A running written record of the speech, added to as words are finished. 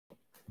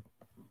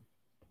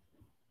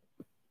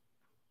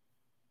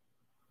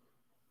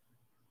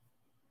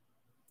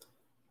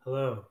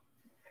Hello.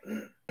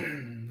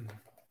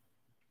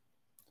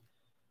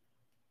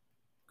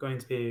 Going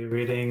to be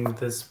reading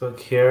this book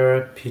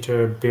here,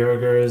 Peter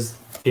Bürger's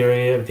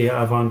Theory of the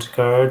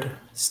Avant-Garde,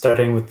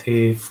 starting with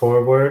the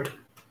foreword.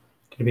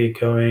 Going to be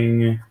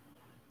going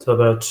till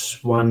about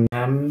 1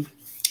 m.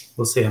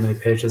 We'll see how many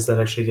pages that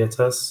actually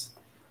gets us.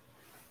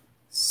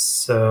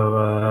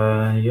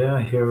 So, yeah,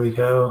 here we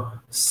go.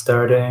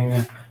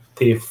 Starting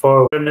the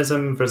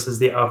modernism versus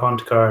the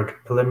avant-garde,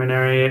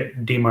 preliminary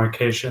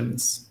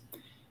demarcations.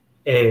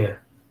 A.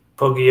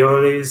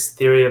 Pogioli's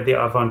theory of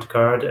the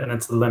avant-garde and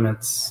its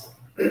limits.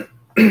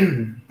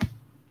 The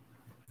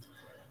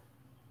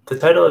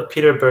title of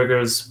Peter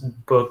Bürger's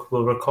book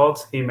will recall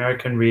to the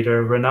American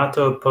reader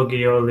Renato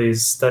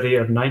Pogioli's study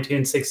of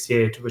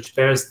 1968, which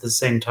bears the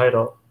same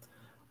title.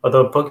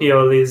 Although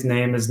Pogioli's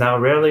name is now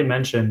rarely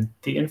mentioned,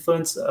 the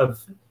influence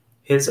of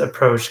his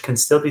approach can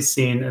still be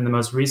seen in the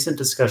most recent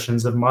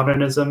discussions of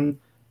modernism,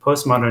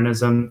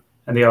 postmodernism,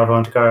 and the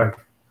avant-garde.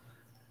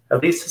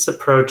 At least his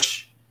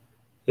approach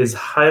is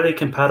highly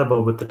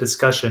compatible with the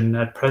discussion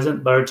at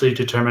present largely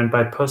determined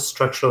by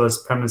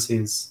post-structuralist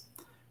premises.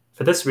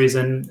 For this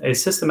reason, a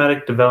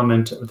systematic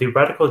development of the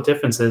radical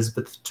differences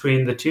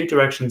between the two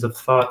directions of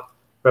thought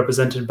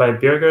represented by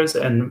Bürger's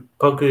and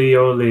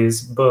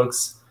Pogioli's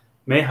books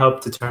may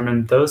help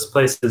determine those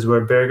places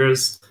where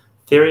Bürger's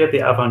theory of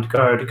the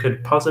avant-garde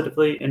could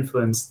positively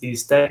influence the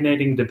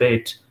stagnating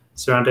debate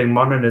surrounding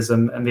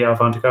modernism and the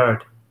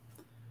avant-garde.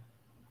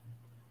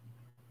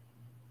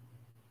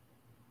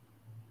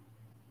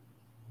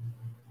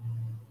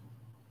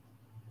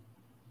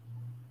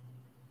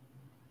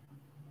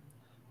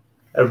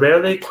 A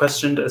rarely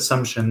questioned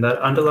assumption that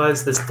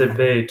underlies this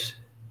debate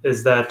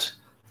is that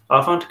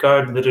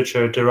avant-garde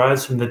literature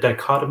derives from the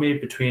dichotomy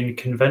between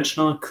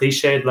conventional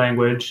cliched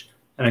language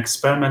and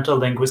experimental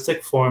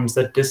linguistic forms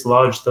that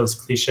dislodge those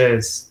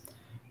cliches.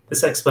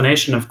 This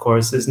explanation, of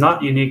course, is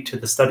not unique to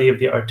the study of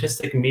the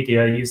artistic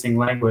media using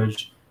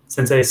language,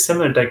 since a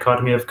similar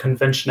dichotomy of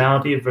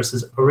conventionality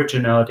versus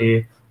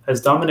originality has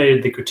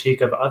dominated the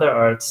critique of other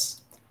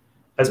arts.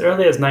 As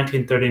early as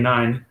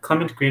 1939,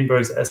 Clement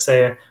Greenberg's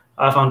essay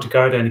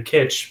Avant-Garde and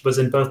Kitsch was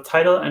in both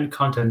title and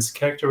contents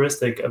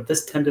characteristic of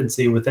this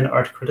tendency within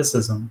art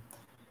criticism.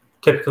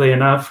 Typically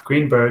enough,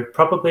 Greenberg,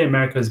 probably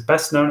America's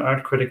best-known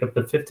art critic of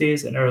the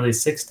 50s and early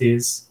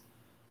 60s,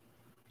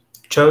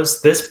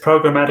 chose this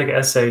programmatic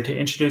essay to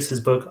introduce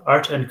his book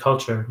Art and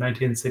Culture,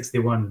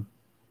 1961.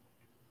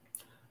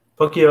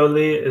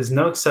 Pogioli is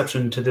no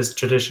exception to this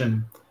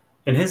tradition.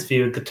 In his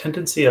view, the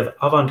tendency of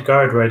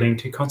avant-garde writing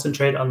to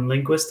concentrate on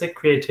linguistic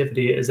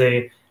creativity is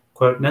a,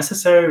 quote,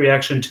 necessary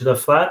reaction to the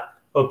flat,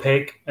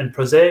 opaque, and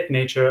prosaic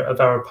nature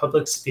of our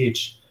public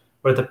speech,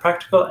 where the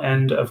practical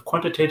end of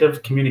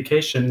quantitative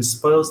communication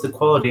spoils the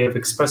quality of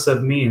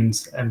expressive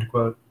means, end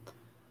quote.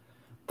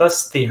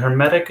 Thus, the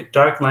hermetic,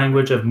 dark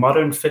language of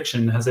modern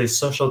fiction has a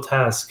social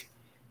task.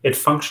 It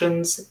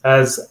functions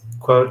as,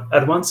 quote,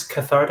 at once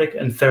cathartic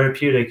and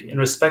therapeutic in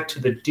respect to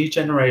the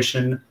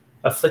degeneration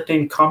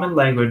afflicting common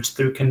language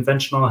through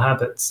conventional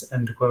habits,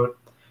 end quote.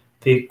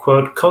 The,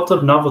 quote, cult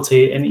of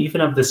novelty and even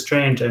of the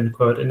strange, end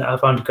quote, in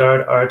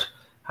avant-garde art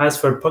has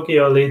for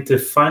Pogioli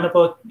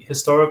definable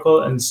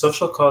historical and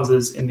social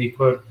causes in the,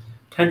 quote,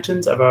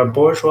 tensions of our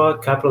bourgeois,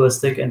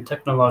 capitalistic, and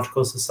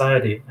technological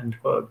society, end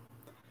quote.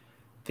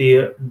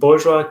 The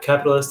bourgeois,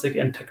 capitalistic,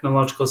 and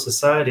technological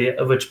society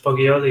of which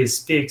Pogioli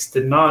speaks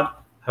did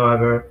not,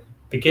 however,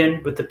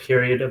 begin with the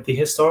period of the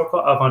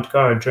historical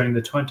avant-garde during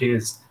the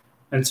 20s,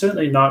 and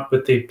certainly not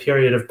with the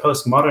period of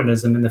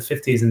postmodernism in the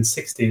 50s and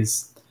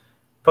 60s.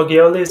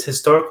 Pogioli's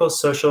historical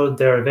social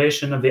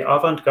derivation of the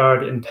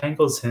avant-garde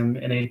entangles him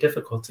in a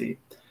difficulty.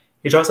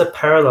 He draws a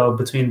parallel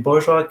between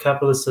bourgeois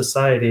capitalist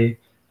society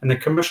and the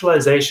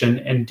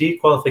commercialization and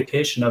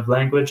dequalification of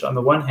language on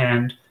the one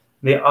hand,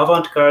 and the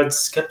avant-garde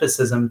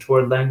skepticism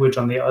toward language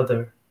on the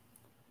other.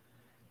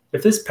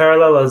 If this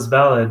parallel is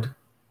valid,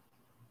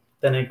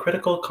 then a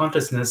critical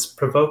consciousness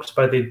provoked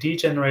by the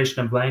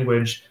degeneration of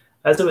language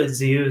as it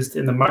was used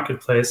in the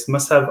marketplace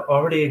must have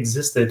already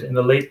existed in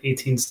the late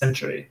 18th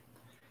century.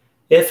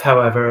 If,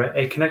 however,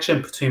 a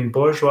connection between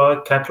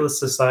bourgeois capitalist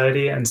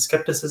society and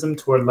skepticism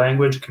toward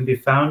language can be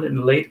found in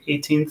the late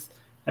 18th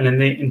and in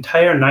the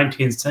entire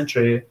 19th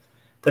century,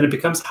 then it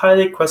becomes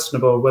highly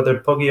questionable whether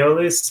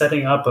Pogioli's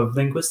setting up of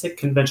linguistic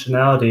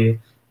conventionality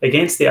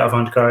against the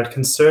avant-garde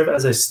can serve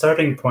as a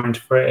starting point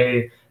for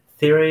a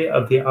theory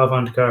of the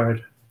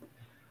avant-garde.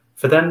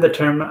 For then, the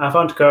term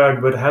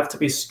avant-garde would have to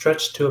be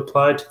stretched to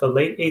apply to the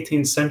late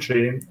 18th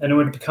century, and it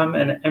would become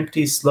an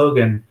empty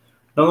slogan,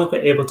 no longer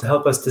able to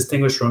help us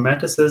distinguish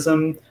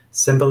romanticism,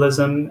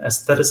 symbolism,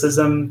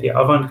 aestheticism, the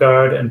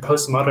avant-garde, and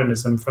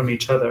postmodernism from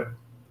each other.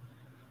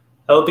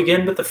 I will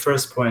begin with the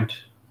first point,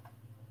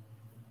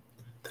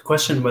 the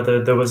question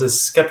whether there was a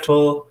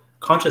skeptical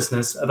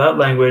consciousness about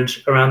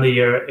language around the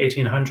year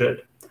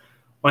 1800.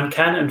 One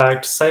can, in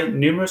fact, cite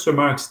numerous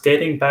remarks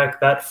dating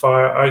back that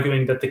far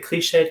arguing that the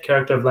cliched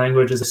character of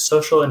language is a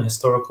social and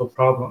historical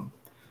problem.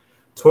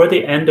 Toward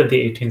the end of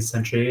the 18th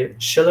century,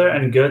 Schiller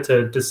and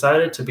Goethe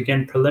decided to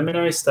begin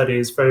preliminary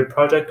studies for a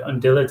project on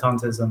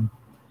dilettantism.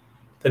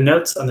 The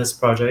notes on this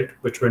project,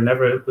 which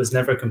was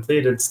never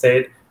completed,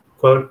 state,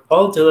 quote,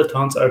 "All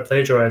dilettantes are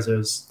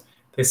plagiarizers.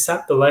 They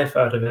sap the life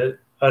out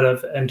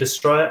of and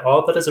destroy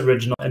all that is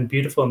original and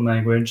beautiful in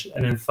language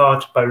and in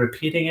thought by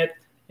repeating it,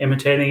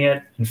 imitating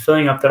it, and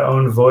filling up their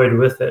own void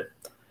with it.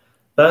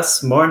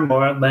 Thus, more and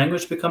more,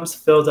 language becomes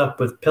filled up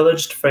with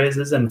pillaged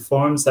phrases and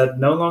forms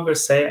that no longer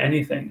say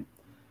anything.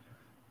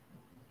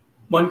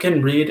 One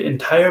can read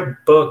entire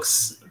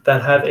books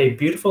that have a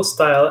beautiful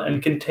style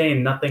and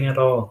contain nothing at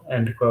all,"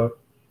 end quote.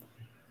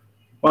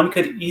 One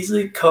could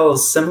easily cull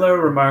similar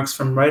remarks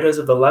from writers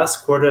of the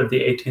last quarter of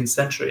the 18th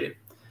century.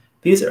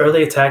 These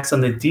early attacks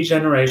on the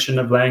degeneration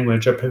of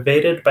language are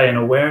pervaded by an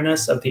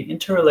awareness of the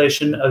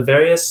interrelation of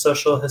various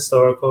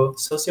socio-historical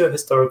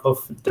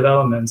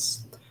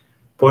developments.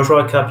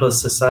 Bourgeois capitalist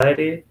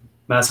society,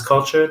 mass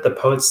culture, the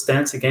poet's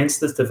stance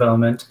against this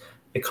development,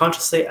 the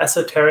consciously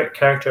esoteric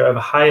character of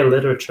high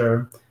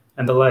literature,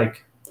 and the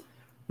like.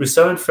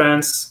 Rousseau in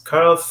France,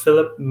 Carl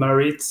Philipp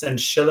Maritz and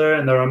Schiller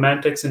and the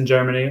Romantics in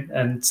Germany,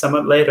 and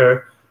somewhat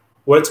later,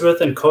 Wordsworth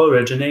and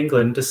Coleridge in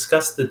England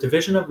discussed the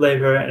division of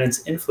labor and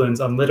its influence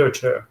on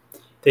literature,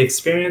 the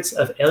experience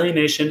of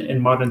alienation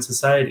in modern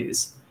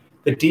societies,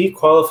 the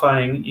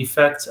dequalifying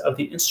effect of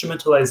the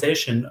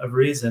instrumentalization of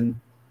reason,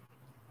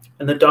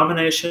 and the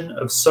domination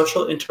of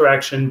social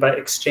interaction by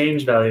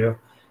exchange value,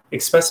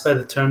 expressed by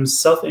the terms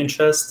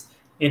self-interest,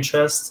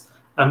 interest,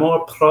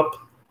 amour-propre,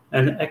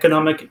 and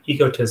economic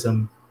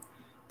egotism.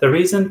 The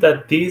reason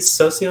that these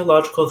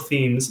sociological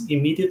themes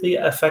immediately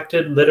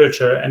affected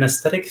literature and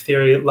aesthetic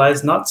theory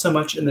lies not so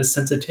much in the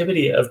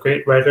sensitivity of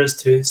great writers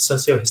to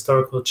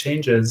socio-historical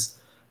changes,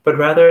 but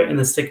rather in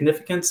the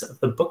significance of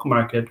the book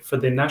market for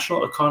the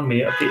national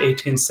economy of the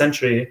 18th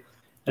century,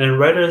 and in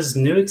writers'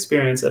 new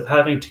experience of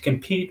having to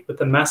compete with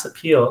the mass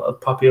appeal of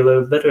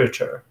popular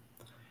literature.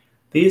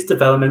 These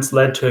developments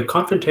led to a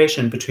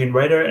confrontation between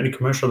writer and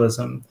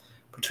commercialism,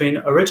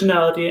 between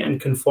originality and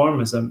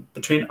conformism,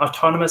 between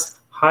autonomous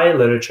high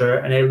literature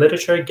and a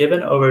literature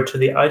given over to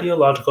the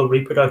ideological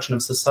reproduction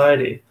of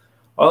society,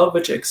 all of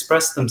which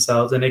express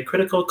themselves in a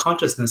critical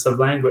consciousness of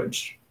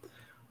language.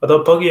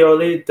 Although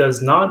Pogioli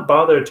does not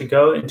bother to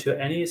go into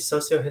any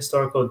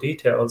socio-historical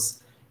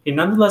details, he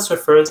nonetheless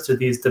refers to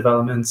these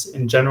developments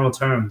in general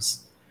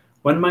terms.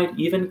 One might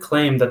even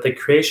claim that the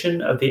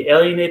creation of the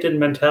alienated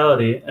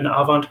mentality, and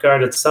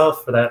avant-garde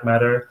itself for that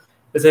matter,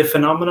 is a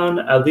phenomenon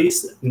at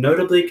least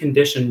notably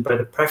conditioned by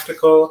the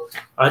practical,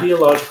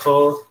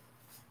 ideological,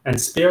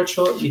 and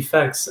spiritual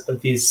effects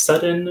of the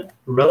sudden,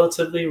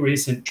 relatively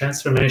recent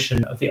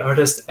transformation of the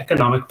artist's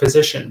economic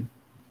position.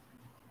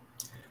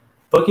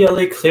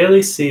 Pogioli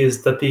clearly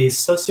sees that the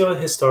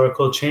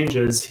socio-historical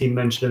changes he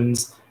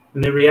mentions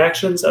and the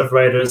reactions of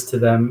writers to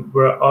them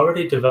were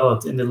already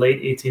developed in the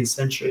late 18th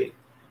century.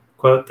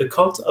 Quote, "The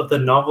cult of the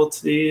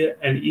novelty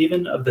and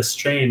even of the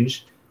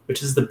strange,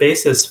 which is the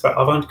basis for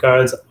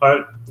avant-garde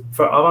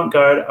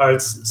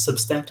art's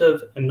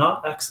substantive and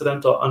not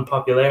accidental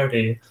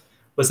unpopularity,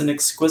 was an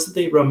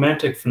exquisitely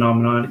romantic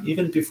phenomenon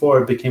even before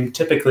it became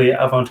typically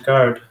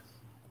avant-garde."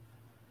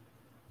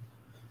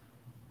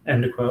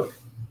 End quote.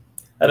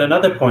 At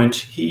another point,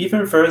 he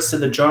even refers to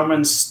the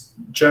German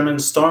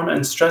storm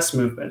and stress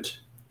movement.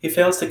 He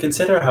fails to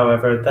consider,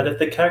 however, that if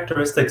the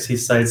characteristics he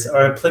cites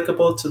are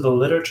applicable to the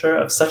literature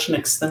of such an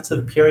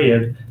extensive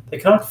period, they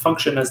cannot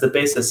function as the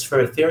basis for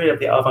a theory of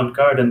the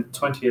avant-garde in the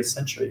 20th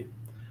century.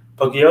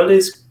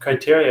 Pogioli's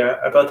criteria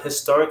are both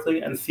historically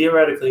and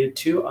theoretically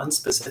too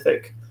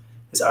unspecific.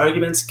 His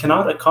arguments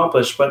cannot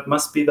accomplish what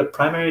must be the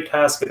primary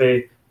task of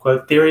a,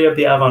 quote, "theory of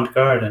the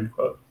avant-garde," end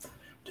quote.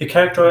 To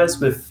characterize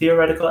with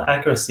theoretical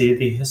accuracy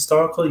the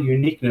historical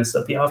uniqueness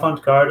of the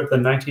avant-garde of the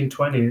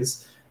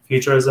 1920s,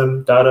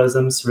 Futurism,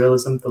 Dadaism,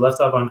 Surrealism, the left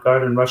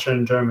avant-garde in Russia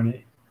and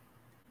Germany.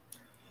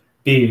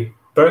 B.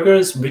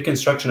 Bürger's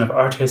reconstruction of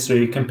art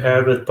history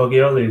compared with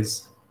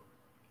Pogioli's.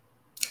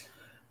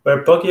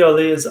 Where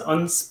Pogioli is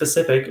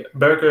unspecific,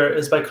 Bürger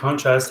is by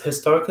contrast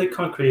historically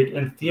concrete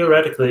and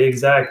theoretically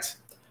exact.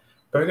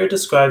 Bürger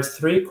describes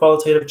three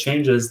qualitative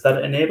changes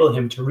that enable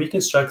him to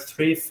reconstruct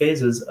three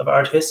phases of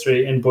art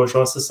history in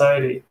bourgeois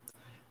society.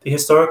 The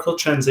historical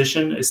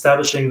transition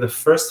establishing the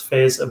first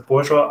phase of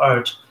bourgeois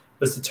art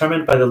was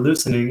determined by the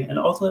loosening and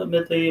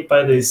ultimately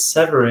by the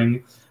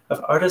severing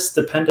of artists'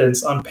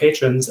 dependence on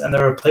patrons and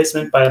their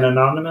replacement by an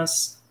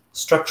anonymous,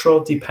 structural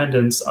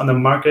dependence on the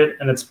market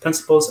and its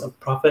principles of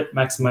profit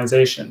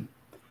maximization.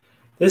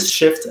 This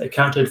shift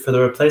accounted for the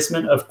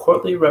replacement of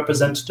courtly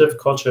representative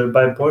culture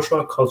by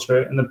bourgeois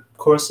culture in the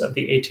course of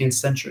the 18th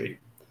century.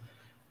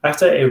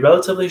 After a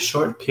relatively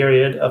short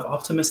period of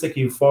optimistic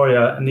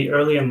euphoria in the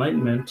early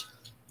Enlightenment,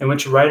 in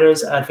which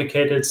writers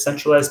advocated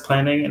centralized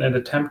planning in an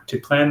attempt to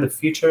plan the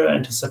future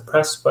and to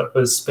suppress what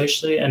was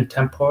spatially and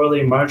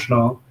temporally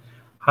marginal,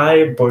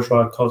 high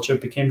bourgeois culture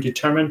became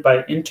determined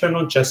by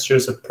internal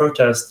gestures of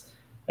protest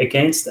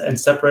against and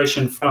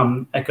separation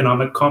from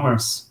economic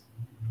commerce.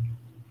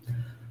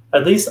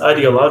 At least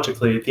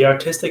ideologically, the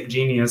artistic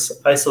genius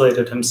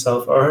isolated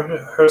himself or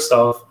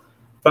herself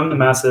from the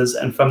masses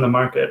and from the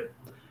market.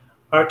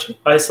 Art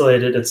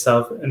isolated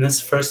itself in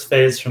this first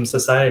phase from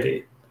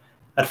society.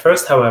 At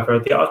first, however,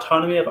 the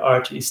autonomy of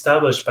art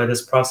established by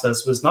this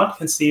process was not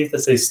conceived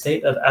as a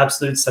state of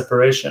absolute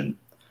separation.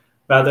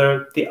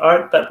 Rather, the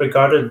art that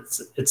regarded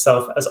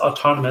itself as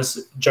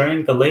autonomous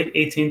during the late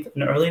 18th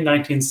and early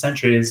 19th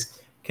centuries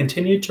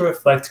continued to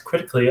reflect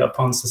critically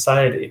upon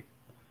society.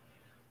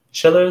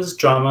 Schiller's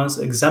dramas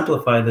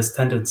exemplify this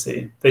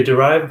tendency. They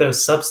derive their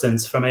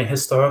substance from a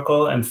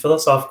historical and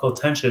philosophical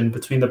tension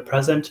between the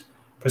present,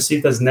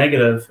 perceived as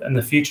negative, and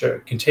the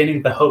future,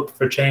 containing the hope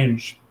for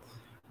change.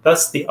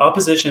 Thus, the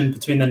opposition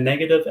between the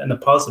negative and the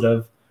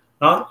positive,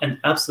 not an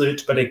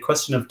absolute but a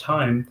question of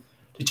time,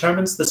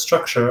 determines the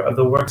structure of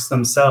the works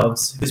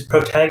themselves, whose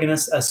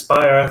protagonists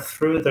aspire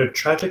through their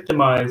tragic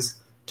demise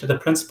to the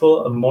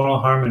principle of moral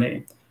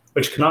harmony,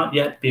 which cannot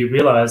yet be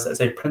realized as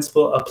a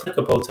principle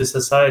applicable to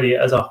society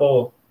as a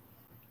whole.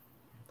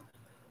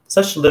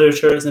 Such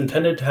literature is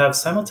intended to have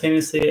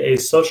simultaneously a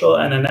social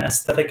and an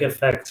aesthetic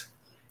effect.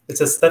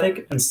 Its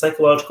aesthetic and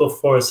psychological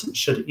force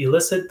should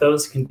elicit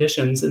those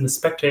conditions in the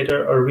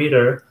spectator or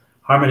reader,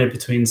 harmony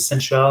between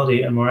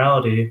sensuality and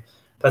morality,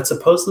 that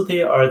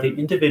supposedly are the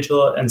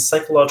individual and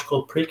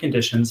psychological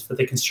preconditions for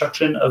the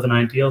construction of an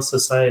ideal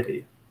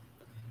society.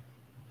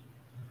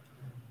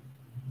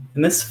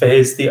 In this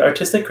phase, the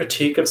artistic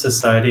critique of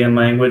society and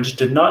language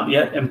did not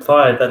yet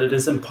imply that it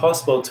is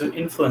impossible to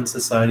influence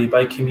society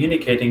by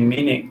communicating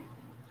meaning.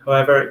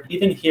 However,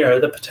 even here,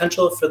 the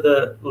potential for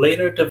the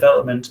later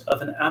development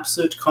of an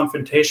absolute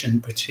confrontation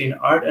between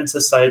art and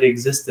society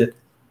existed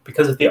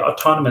because of the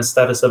autonomous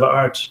status of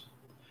art.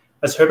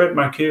 As Herbert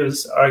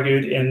Marcuse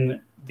argued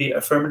in The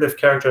Affirmative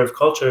Character of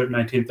Culture,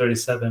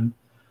 1937,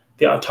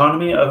 the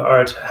autonomy of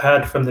art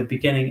had from the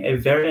beginning a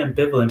very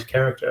ambivalent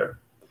character.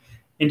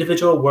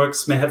 Individual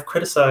works may have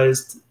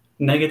criticized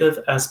negative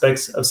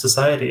aspects of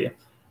society,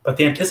 but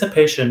the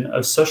anticipation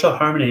of social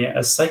harmony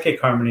as psychic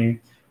harmony,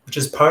 which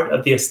is part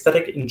of the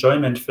aesthetic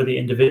enjoyment for the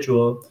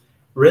individual,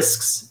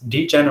 risks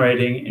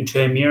degenerating into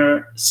a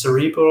mere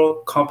cerebral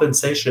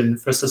compensation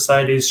for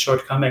society's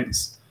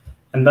shortcomings,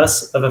 and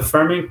thus of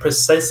affirming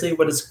precisely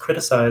what is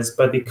criticized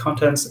by the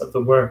contents of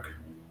the work.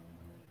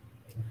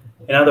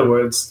 In other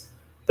words,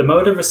 the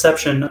mode of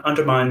reception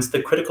undermines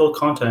the critical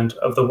content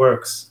of the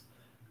works.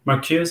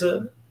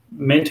 Marcuse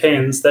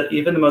maintains that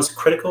even the most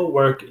critical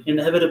work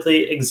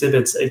inevitably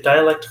exhibits a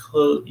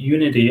dialectical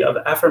unity of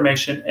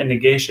affirmation and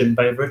negation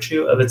by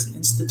virtue of its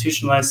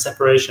institutionalized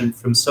separation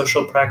from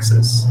social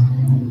praxis.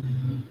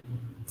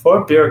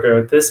 For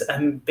Bürger, this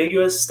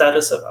ambiguous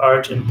status of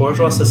art in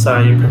bourgeois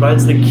society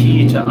provides the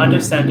key to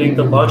understanding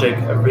the logic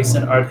of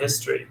recent art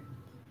history.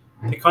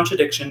 The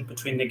contradiction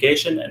between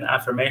negation and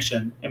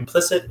affirmation,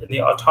 implicit in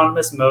the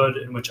autonomous mode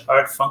in which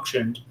art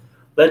functioned,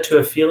 led to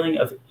a feeling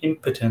of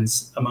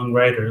impotence among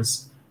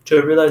writers, to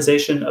a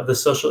realization of the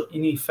social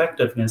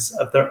ineffectiveness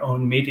of their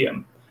own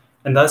medium,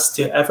 and thus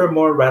to ever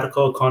more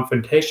radical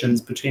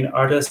confrontations between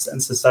artists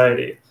and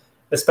society,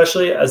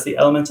 especially as the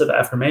elements of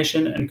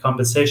affirmation and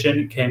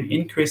compensation came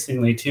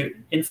increasingly to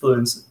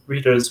influence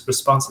readers'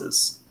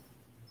 responses.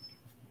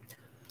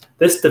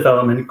 This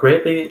development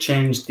greatly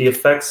changed the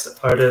effects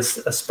artists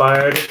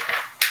aspired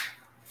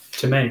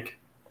to make,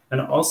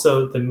 and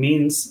also the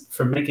means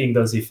for making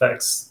those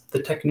effects,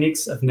 the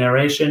techniques of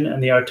narration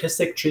and the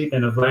artistic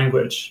treatment of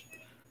language.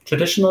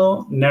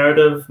 Traditional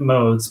narrative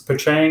modes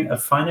portraying a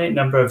finite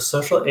number of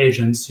social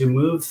agents who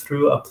move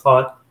through a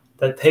plot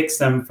that takes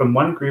them from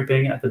one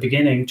grouping at the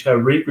beginning to a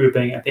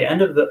regrouping at the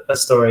end of a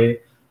story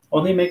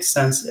only makes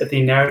sense if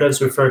the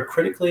narratives refer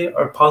critically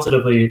or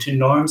positively to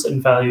norms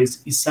and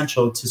values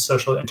essential to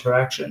social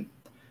interaction.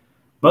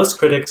 Most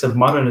critics of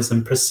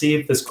modernism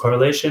perceive this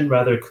correlation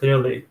rather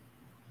clearly.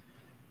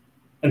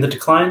 In The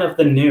Decline of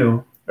the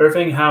New,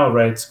 Irving Howe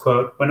writes,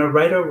 quote, "When a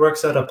writer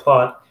works out a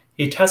plot,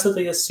 he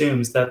tacitly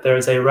assumes that there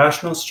is a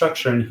rational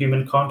structure in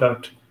human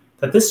conduct,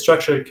 that this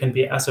structure can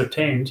be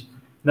ascertained,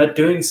 and that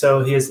doing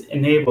so he is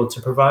enabled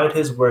to provide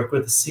his work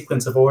with a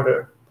sequence of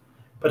order.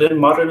 But in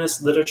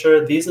modernist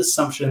literature, these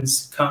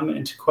assumptions come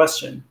into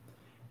question.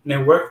 In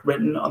a work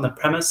written on the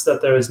premise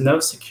that there is no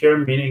secure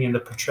meaning in the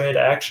portrayed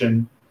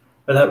action,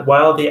 or that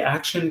while the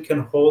action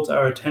can hold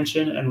our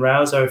attention and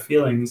rouse our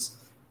feelings,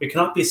 we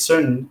cannot be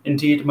certain,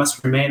 indeed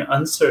must remain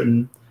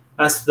uncertain,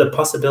 as to the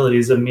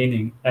possibilities of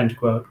meaning," end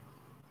quote.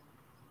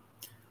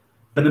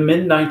 From the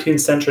mid-19th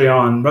century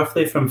on,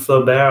 roughly from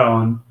Flaubert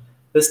on,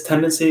 this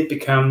tendency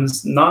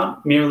becomes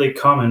not merely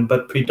common,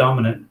 but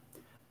predominant.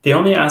 The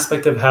only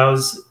aspect of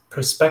Howe's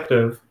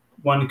perspective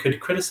one could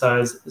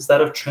criticize is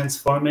that of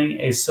transforming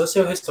a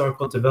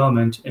socio-historical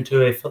development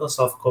into a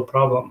philosophical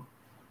problem.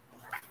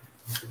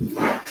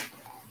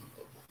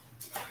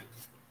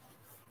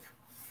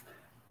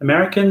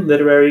 American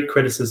literary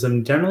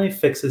criticism generally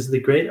fixes the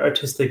great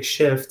artistic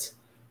shift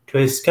to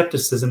a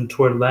skepticism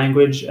toward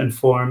language and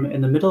form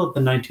in the middle of the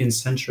 19th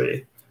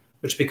century,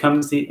 which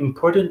becomes the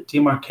important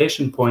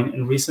demarcation point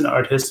in recent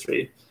art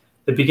history,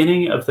 the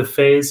beginning of the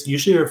phase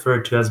usually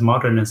referred to as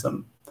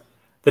modernism.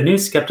 The new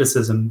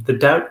skepticism, the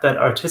doubt that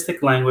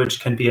artistic language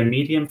can be a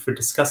medium for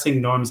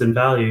discussing norms and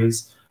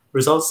values,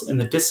 results in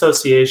the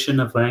dissociation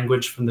of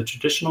language from the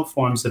traditional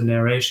forms of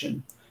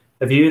narration,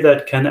 a view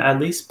that can at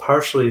least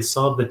partially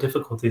solve the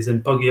difficulties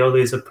in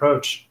Pogioli's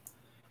approach.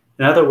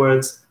 In other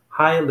words,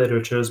 high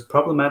literature's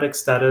problematic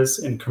status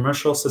in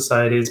commercial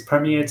societies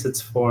permeates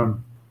its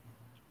form.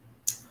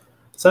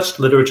 Such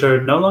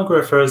literature no longer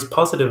refers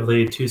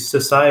positively to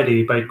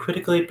society by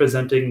critically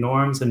presenting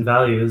norms and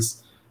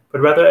values,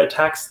 but rather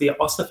attacks the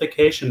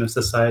ossification of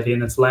society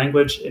and its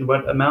language in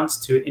what amounts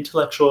to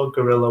intellectual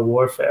guerrilla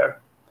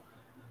warfare.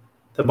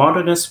 The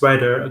modernist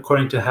writer,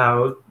 according to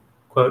Howe,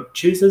 quote,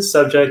 chooses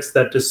subjects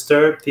that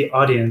disturb the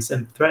audience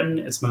and threaten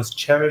its most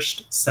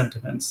cherished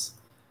sentiments.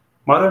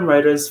 Modern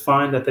writers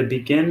find that they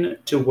begin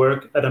to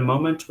work at a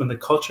moment when the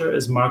culture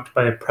is marked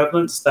by a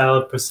prevalent style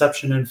of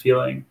perception and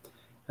feeling,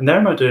 and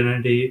their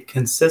modernity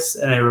consists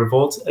in a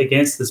revolt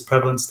against this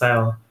prevalent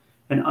style,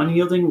 an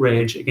unyielding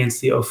rage against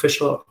the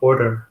official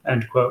order,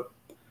 end quote.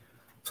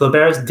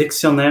 Flaubert's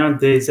Dictionnaire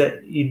des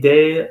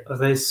idées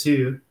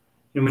reçues,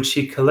 in which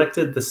he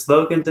collected the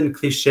slogans and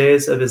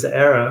cliches of his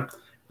era,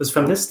 was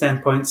from this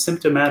standpoint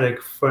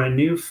symptomatic for a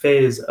new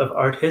phase of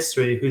art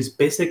history whose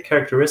basic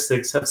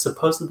characteristics have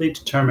supposedly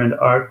determined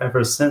art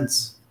ever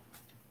since.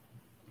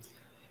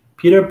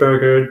 Peter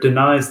Bürger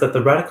denies that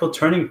the radical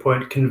turning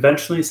point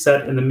conventionally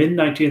set in the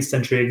mid-19th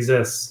century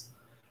exists.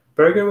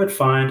 Bürger would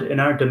find in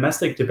our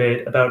domestic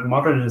debate about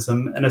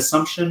modernism an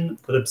assumption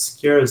that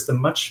obscures the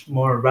much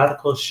more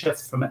radical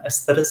shift from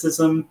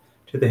aestheticism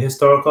to the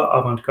historical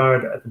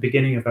avant-garde at the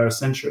beginning of our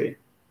century.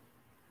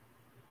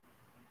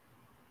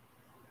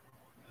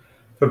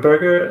 For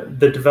Bürger,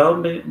 the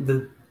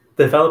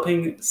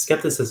developing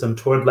skepticism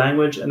toward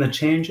language and the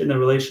change in the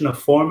relation of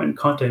form and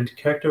content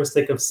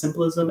characteristic of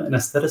symbolism and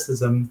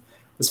aestheticism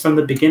was from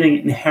the beginning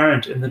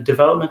inherent in the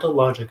developmental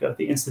logic of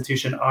the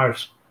institution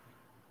art,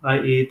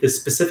 i.e., the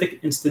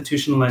specific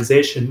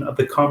institutionalization of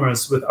the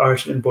commerce with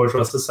art in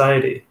bourgeois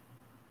society.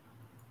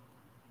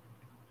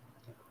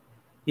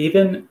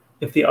 Even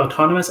if the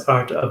autonomous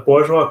art of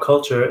bourgeois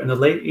culture in the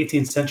late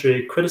 18th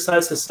century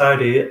criticized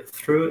society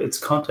through its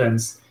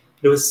contents,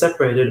 it was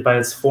separated by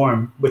its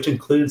form, which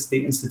includes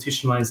the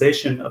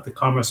institutionalization of the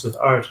commerce with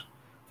art,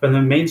 from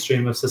the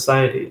mainstream of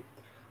society.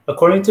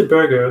 According to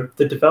Bürger,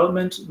 the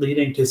development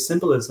leading to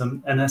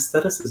symbolism and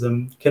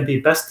aestheticism can be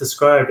best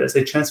described as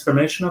a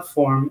transformation of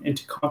form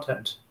into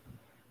content.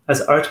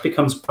 As art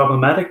becomes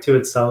problematic to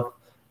itself,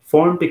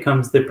 form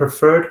becomes the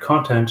preferred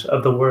content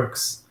of the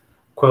works.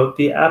 Quote,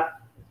 the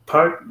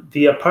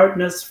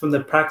apartness from the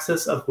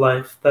praxis of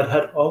life that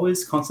had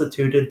always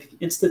constituted the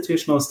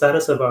institutional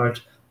status of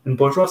art in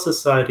bourgeois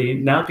society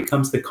now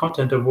becomes the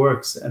content of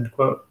works, end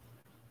quote.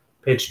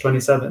 Page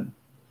 27.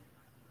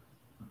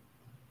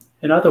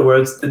 In other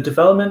words, the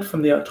development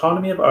from the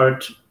autonomy of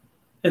art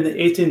in the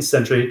 18th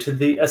century to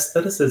the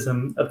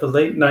aestheticism of the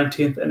late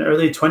 19th and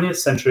early 20th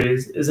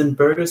centuries is, in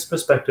Bürger's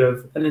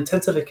perspective, an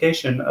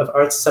intensification of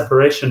art's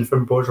separation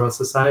from bourgeois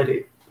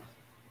society.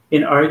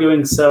 In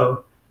arguing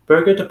so,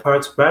 Bürger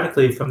departs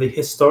radically from the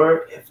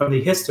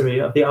history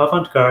of the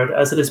avant-garde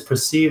as it is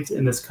perceived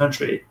in this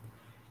country.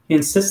 He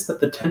insists that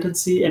the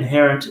tendency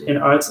inherent in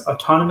art's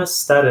autonomous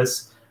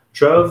status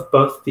drove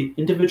both the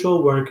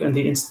individual work and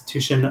the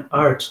institution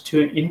art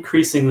to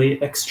increasingly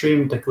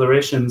extreme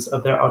declarations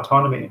of their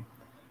autonomy.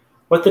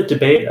 What the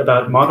debate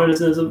about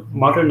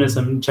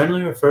modernism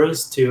generally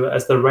refers to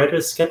as the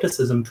writer's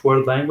skepticism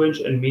toward language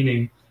and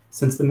meaning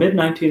since the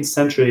mid-19th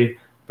century,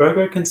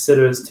 Bürger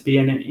considers to be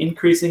an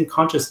increasing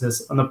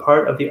consciousness on the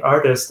part of the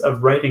artist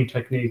of writing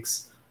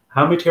techniques,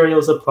 how material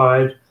is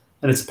applied,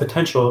 and its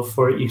potential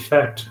for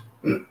effect.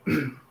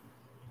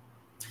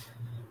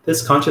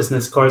 This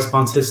consciousness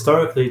corresponds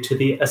historically to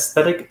the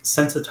aesthetic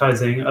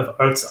sensitizing of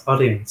art's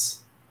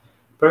audience.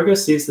 Bürger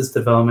sees this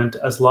development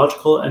as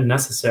logical and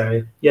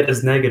necessary, yet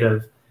as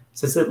negative,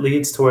 since it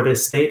leads toward a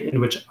state in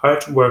which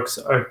art works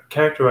are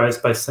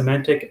characterized by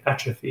semantic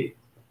atrophy.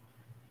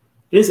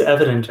 It is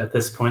evident at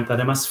this point that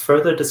I must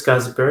further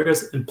discuss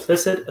Bürger's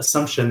implicit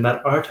assumption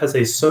that art has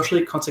a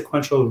socially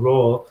consequential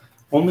role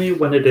only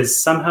when it is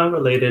somehow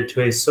related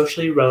to a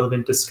socially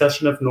relevant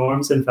discussion of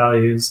norms and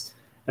values,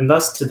 and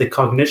thus to the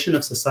cognition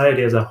of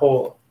society as a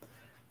whole.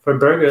 For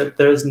Bürger,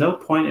 there is no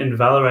point in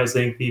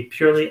valorizing the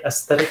purely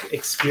aesthetic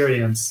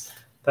experience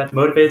that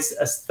motivates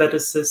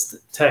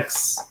aestheticist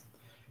texts.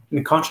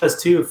 In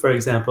contrast to, for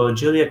example,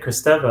 Julia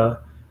Kristeva,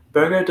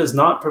 Bürger does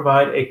not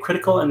provide a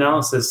critical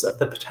analysis of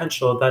the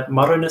potential that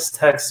modernist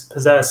texts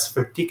possess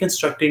for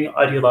deconstructing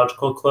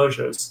ideological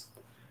closures.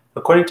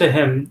 According to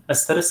him,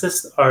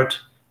 aestheticist art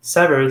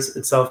severs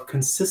itself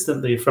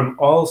consistently from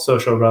all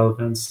social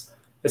relevance,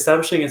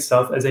 establishing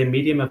itself as a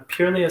medium of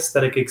purely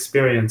aesthetic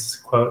experience,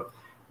 quote,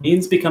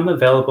 means become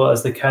available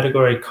as the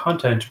category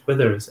content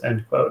withers,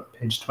 end quote,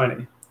 page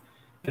 20.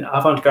 In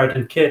Avant-Garde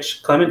and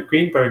Kitsch, Clement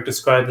Greenberg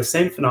described the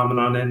same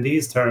phenomenon in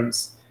these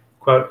terms,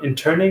 quote, in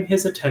turning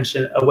his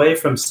attention away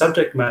from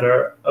subject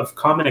matter of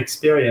common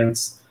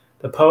experience,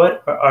 the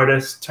poet or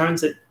artist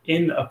turns it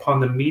in upon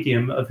the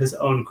medium of his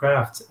own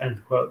craft,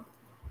 end quote.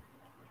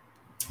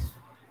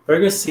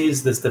 Bürger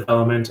sees this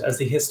development as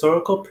the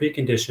historical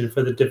precondition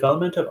for the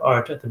development of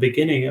art at the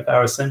beginning of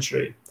our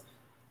century.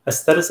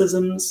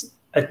 Aestheticism's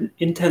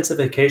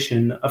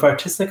intensification of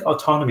artistic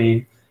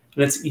autonomy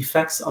and its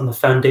effects on the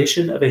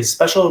foundation of a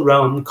special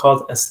realm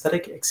called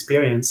aesthetic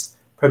experience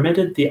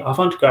permitted the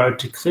avant-garde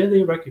to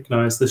clearly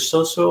recognize the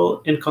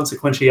social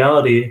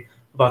inconsequentiality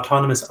of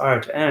autonomous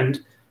art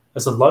and,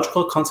 as a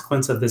logical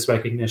consequence of this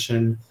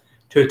recognition,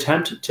 to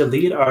attempt to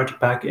lead art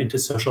back into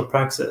social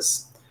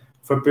praxis.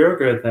 For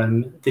Bürger,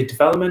 then, the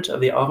development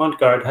of the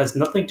avant-garde has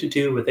nothing to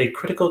do with a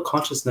critical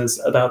consciousness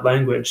about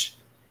language.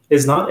 It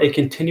is not a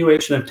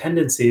continuation of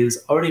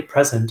tendencies already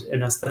present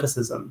in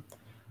aestheticism.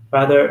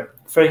 Rather,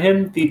 for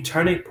him, the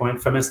turning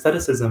point from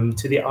aestheticism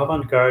to the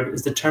avant-garde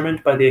is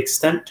determined by the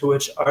extent to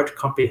which art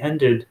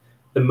comprehended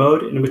the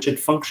mode in which it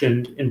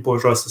functioned in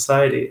bourgeois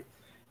society,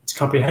 its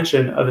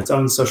comprehension of its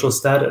own social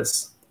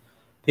status.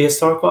 The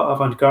historical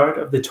avant-garde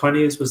of the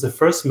 20s was the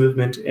first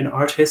movement in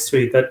art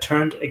history that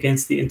turned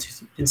against the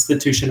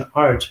institution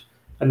art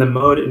and the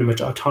mode in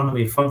which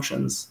autonomy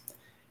functions.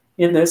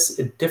 In this,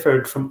 it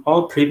differed from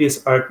all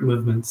previous art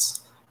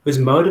movements, whose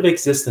mode of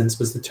existence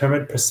was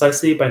determined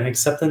precisely by an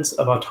acceptance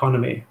of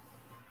autonomy.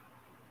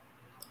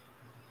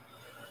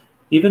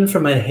 Even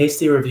from a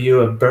hasty review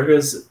of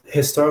Bürger's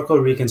historical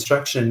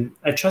reconstruction,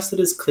 I trust it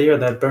is clear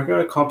that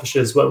Bürger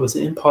accomplishes what was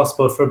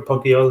impossible for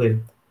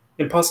Poggioli,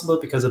 impossible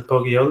because of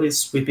Poggiolis'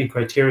 sweeping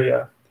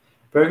criteria.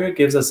 Bürger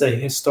gives us a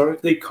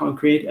historically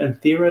concrete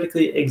and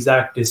theoretically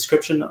exact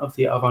description of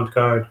the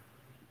avant-garde.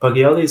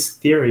 Poggiolis'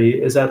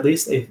 theory is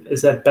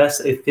at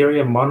best a theory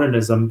of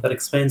modernism that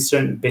explains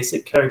certain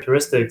basic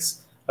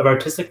characteristics of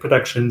artistic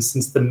production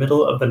since the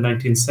middle of the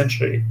 19th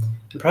century,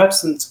 and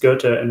perhaps since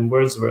Goethe and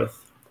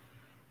Wordsworth.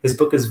 His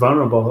book is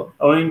vulnerable,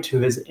 owing to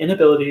his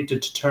inability to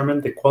determine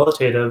the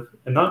qualitative,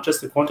 and not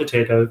just the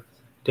quantitative,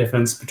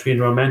 difference between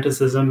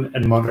Romanticism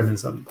and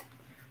modernism.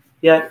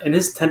 Yet, in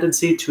his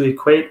tendency to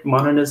equate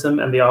modernism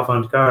and the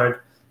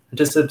avant-garde, and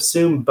to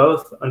subsume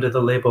both under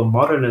the label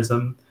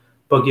modernism,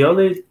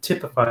 Poggioli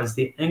typifies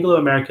the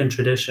Anglo-American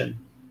tradition.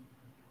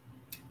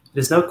 It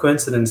is no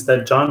coincidence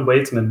that John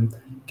Weizmann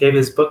gave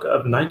his book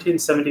of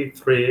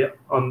 1973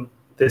 on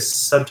this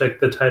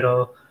subject the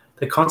title,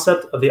 The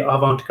Concept of the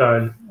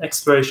Avant-Garde,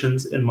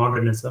 Explorations in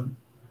Modernism.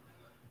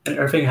 And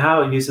Irving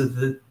Howe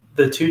uses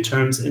the two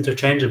terms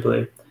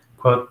interchangeably.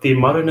 Quote, the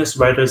modernist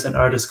writers and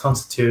artists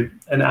constitute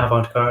an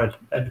avant-garde,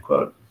 end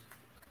quote.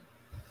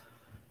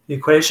 The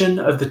equation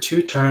of the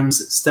two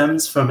terms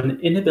stems from an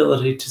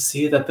inability to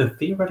see that the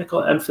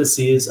theoretical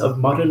emphases of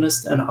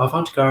modernist and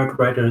avant-garde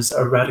writers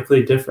are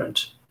radically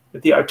different.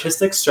 If the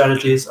artistic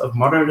strategies of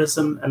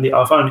modernism and the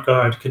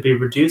avant-garde could be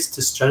reduced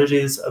to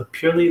strategies of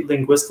purely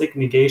linguistic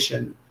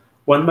negation,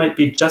 one might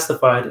be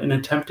justified in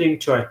attempting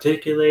to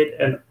articulate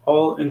an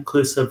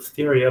all-inclusive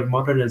theory of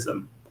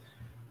modernism.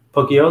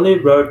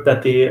 Poggioli wrote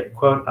that the,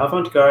 quote,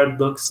 avant-garde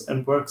looks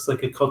and works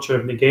like a culture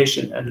of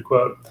negation, end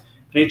quote,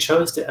 and he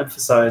chose to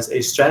emphasize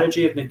a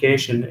strategy of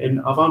negation in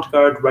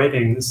avant-garde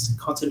writings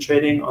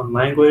concentrating on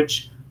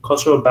language,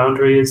 cultural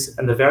boundaries,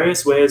 and the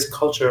various ways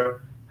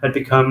culture had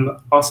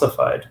become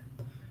ossified.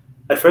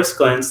 At first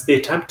glance, the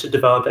attempt to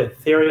develop a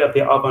theory of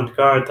the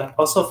avant-garde that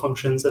also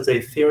functions as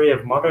a theory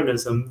of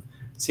modernism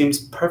seems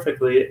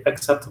perfectly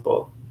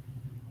acceptable.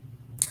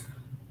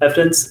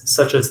 Evidence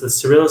such as the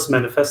Surrealist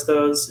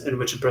manifestos, in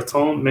which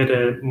Breton made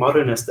a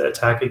modernist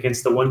attack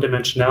against the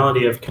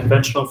one-dimensionality of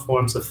conventional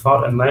forms of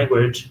thought and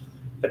language,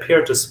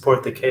 appear to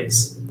support the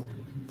case.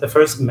 The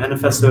first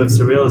manifesto of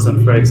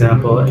Surrealism, for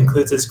example,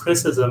 includes its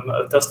criticism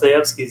of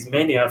Dostoevsky's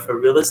mania for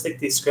realistic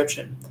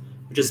description,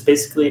 which is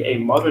basically a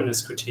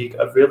modernist critique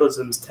of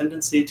realism's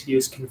tendency to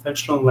use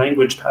conventional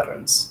language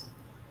patterns.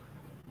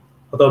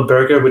 Although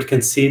Bürger would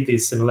concede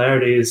these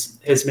similarities,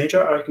 his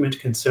major argument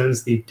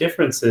concerns the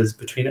differences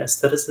between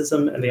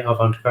aestheticism and the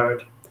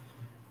avant-garde.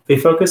 If we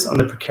focus on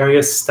the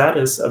precarious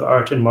status of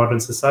art in modern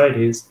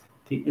societies,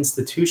 the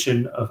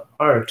institution of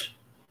art,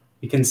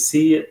 we can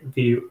see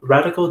the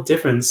radical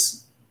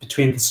difference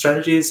between the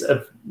strategies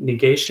of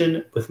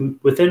negation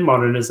within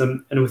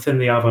modernism and within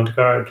the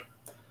avant-garde.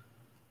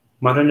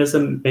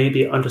 Modernism may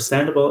be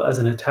understandable as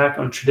an attack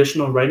on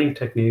traditional writing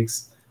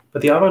techniques,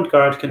 but the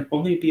avant-garde can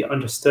only be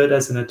understood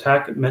as an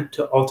attack meant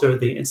to alter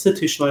the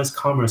institutionalized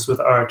commerce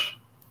with art.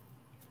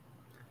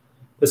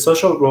 The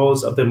social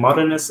roles of the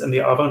modernist and the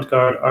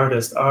avant-garde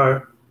artist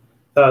are,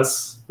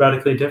 thus,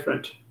 radically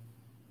different.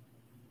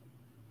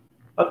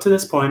 Up to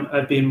this point,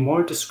 I've been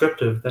more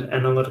descriptive than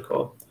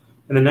analytical.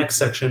 In the next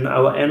section, I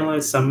will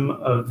analyze some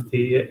of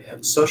the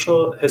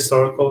social,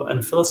 historical,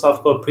 and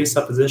philosophical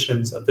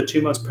presuppositions of the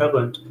two most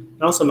prevalent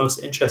and also most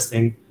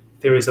interesting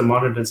theories of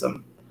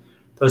modernism,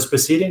 those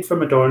proceeding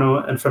from Adorno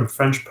and from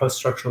French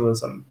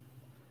post-structuralism.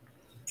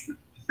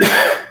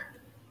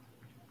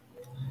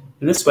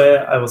 In this way,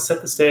 I will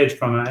set the stage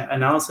for my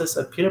analysis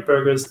of Peter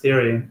Bürger's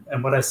theory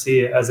and what I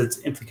see as its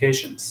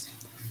implications.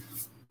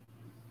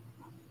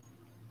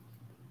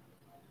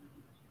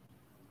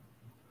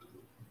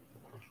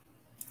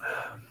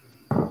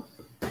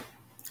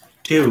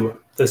 2.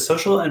 The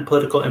social and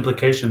political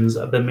implications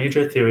of the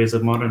major theories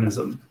of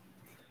modernism.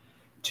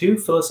 two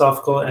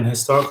philosophical and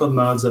historical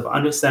modes of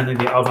understanding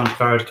the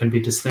avant-garde can be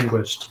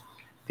distinguished.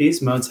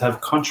 These modes have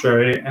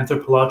contrary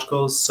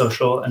anthropological,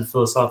 social, and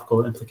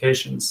philosophical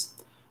implications.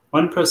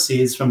 One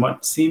proceeds from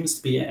what seems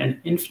to be an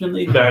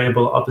infinitely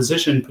variable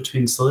opposition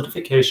between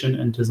solidification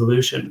and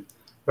dissolution,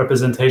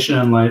 representation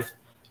and life,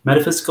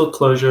 metaphysical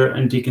closure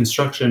and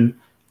deconstruction,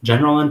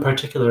 general and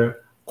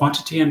particular,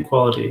 quantity and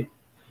quality.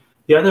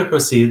 The other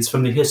proceeds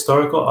from the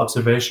historical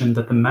observation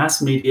that the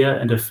mass media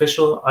and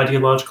official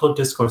ideological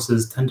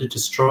discourses tend to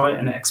destroy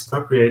and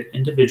expropriate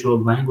individual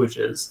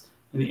languages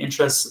in the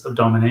interests of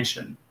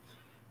domination.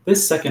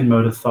 This second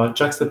mode of thought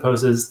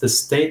juxtaposes the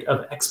state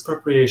of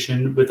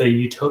expropriation with a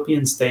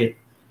utopian state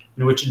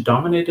in which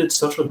dominated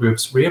social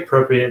groups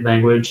reappropriate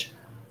language,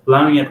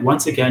 allowing it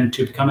once again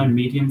to become a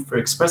medium for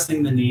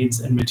expressing the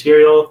needs and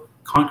material,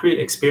 concrete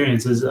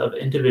experiences of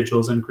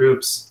individuals and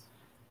groups.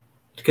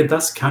 It can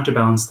thus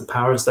counterbalance the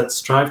powers that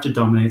strive to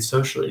dominate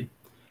socially.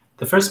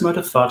 The first mode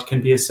of thought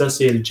can be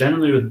associated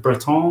generally with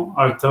Breton,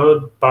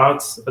 Artaud,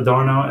 Barthes,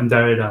 Adorno, and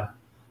Derrida.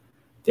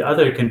 The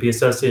other can be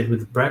associated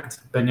with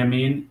Brecht,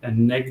 Benjamin,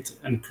 and Negde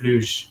and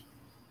Cluj.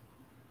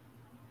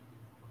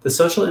 The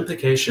social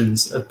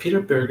implications of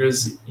Peter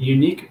Bürger's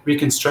unique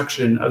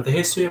reconstruction of the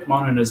history of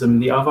modernism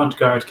and the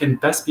avant-garde can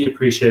best be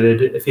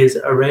appreciated if he is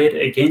arrayed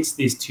against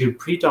these two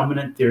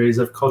predominant theories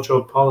of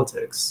cultural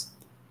politics.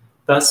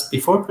 Thus,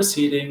 before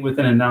proceeding with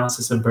an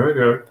analysis of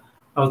Bürger,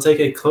 I will take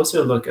a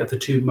closer look at the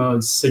two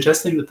modes,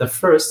 suggesting that the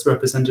first,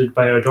 represented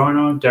by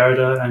Adorno,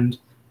 Derrida, and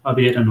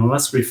albeit in a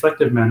less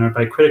reflective manner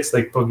by critics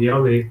like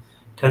Bogioli,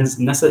 tends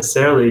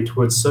necessarily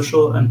towards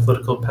social and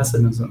political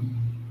pessimism.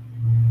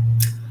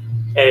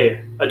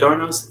 A.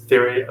 Adorno's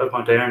theory of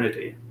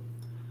modernity.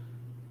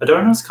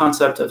 Adorno's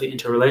concept of the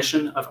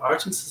interrelation of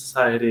art and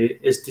society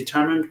is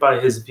determined by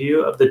his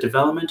view of the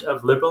development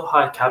of liberal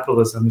high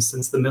capitalism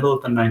since the middle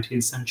of the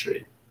 19th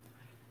century.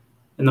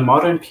 In the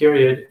modern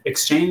period,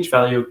 exchange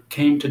value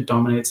came to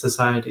dominate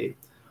society.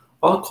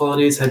 All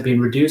qualities had been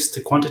reduced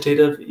to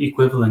quantitative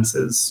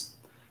equivalences.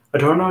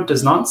 Adorno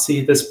does not see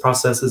this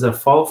process as a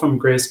fall from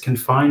grace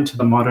confined to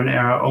the modern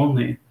era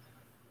only,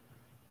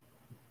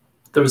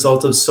 the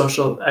result of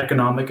social,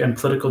 economic, and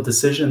political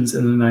decisions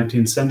in the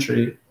 19th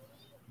century,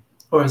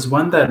 or as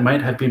one that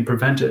might have been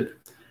prevented.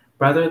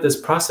 Rather, this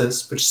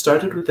process, which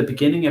started with the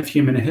beginning of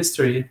human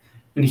history,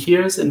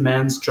 inheres in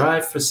man's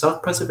drive for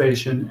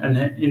self-preservation and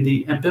in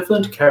the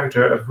ambivalent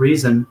character of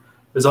reason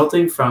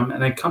resulting from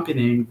and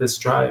accompanying this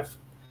drive.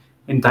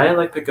 In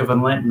Dialectic of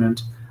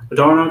Enlightenment,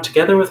 Adorno,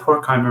 together with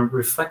Horkheimer,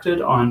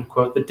 reflected on,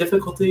 quote, the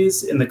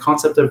difficulties in the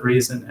concept of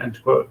reason, end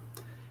quote.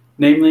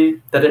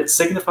 Namely, that it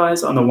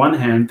signifies, on the one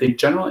hand, the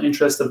general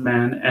interest of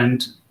man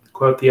and,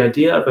 quote, the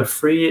idea of a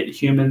free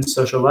human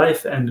social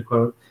life, end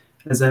quote,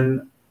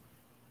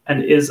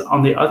 and is,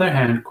 on the other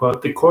hand,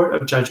 quote, the court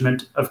of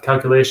judgment of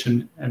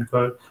calculation, end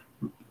quote,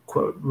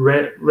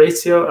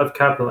 ratio of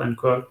capital, end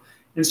quote,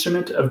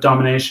 instrument of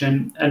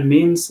domination, and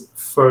means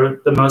for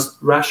the most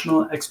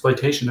rational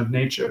exploitation of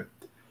nature.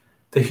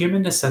 The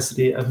human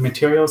necessity of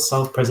material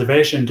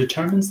self-preservation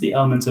determines the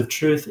elements of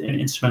truth in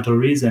instrumental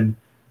reason,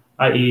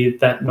 i.e.,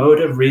 that mode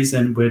of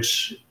reason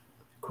which,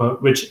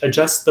 quote, which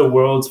adjusts the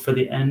world for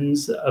the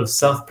ends of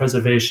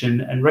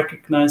self-preservation and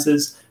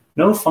recognizes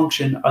no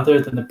function other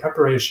than the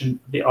preparation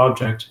of the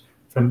object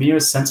from mere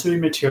sensory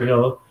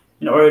material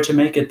in order to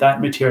make it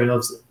that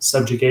material's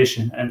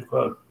subjugation, end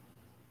quote.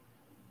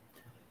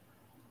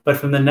 But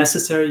from the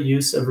necessary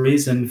use of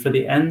reason for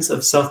the ends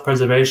of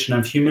self-preservation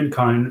of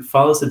humankind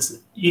follows its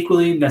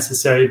equally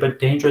necessary but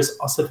dangerous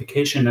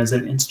ossification as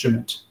an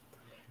instrument.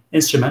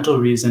 Instrumental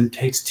reason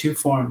takes two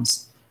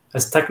forms,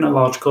 as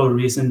technological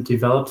reason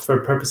developed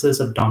for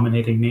purposes of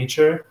dominating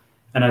nature,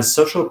 and as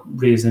social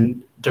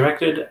reason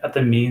directed at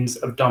the means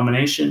of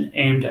domination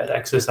aimed at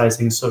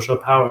exercising social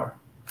power.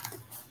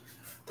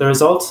 The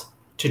result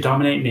to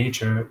dominate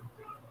nature,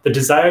 the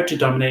desire to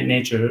dominate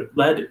nature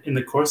led in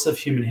the course of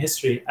human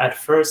history at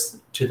first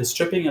to the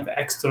stripping of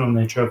external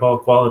nature of all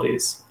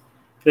qualities.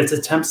 In its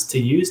attempts to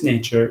use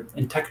nature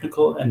in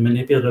technical and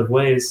manipulative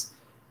ways,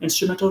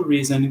 instrumental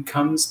reason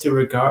comes to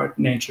regard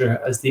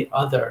nature as the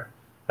other,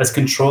 as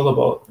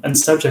controllable, and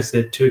subjects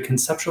it to a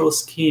conceptual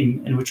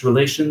scheme in which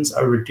relations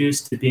are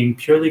reduced to being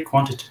purely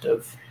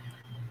quantitative.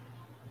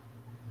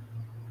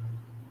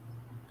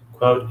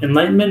 Quote,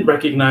 enlightenment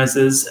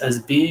recognizes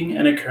as being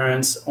an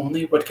occurrence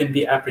only what can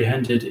be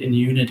apprehended in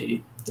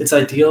unity. Its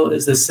ideal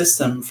is the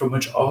system from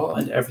which all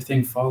and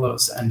everything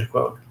follows, end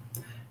quote.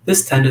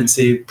 This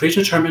tendency,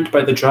 predetermined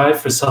by the drive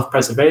for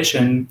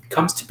self-preservation,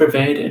 comes to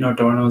pervade in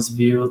Adorno's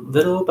view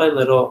little by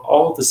little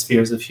all the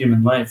spheres of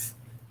human life,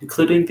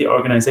 including the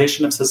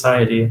organization of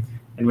society,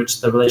 in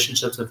which the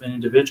relationships of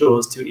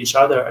individuals to each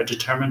other are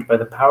determined by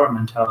the power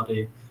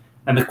mentality,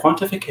 and the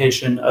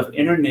quantification of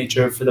inner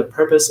nature for the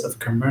purpose of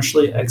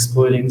commercially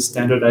exploiting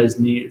standardized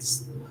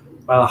needs.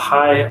 While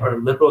high or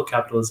liberal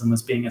capitalism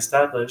was being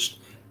established,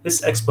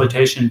 this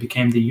exploitation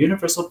became the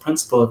universal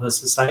principle of a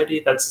society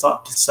that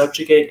sought to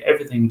subjugate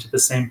everything to the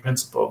same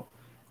principle.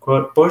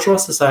 Quote, bourgeois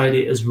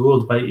society is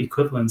ruled by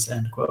equivalence,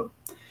 end quote.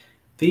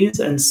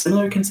 These and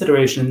similar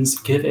considerations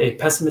give a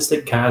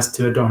pessimistic cast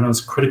to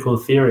Adorno's critical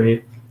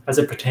theory as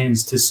it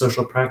pertains to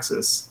social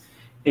praxis.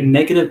 In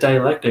Negative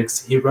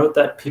Dialectics, he wrote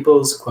that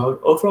people's,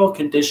 quote, overall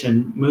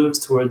condition moves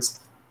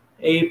towards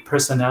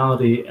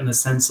apersonality in the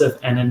sense of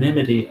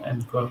anonymity,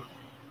 end quote.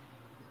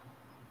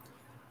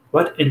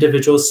 What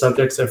individual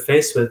subjects are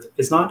faced with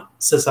is not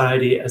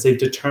society as a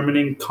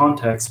determining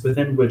context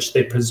within which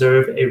they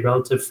preserve a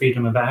relative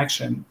freedom of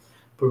action,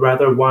 but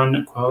rather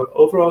one, quote,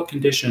 overall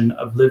condition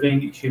of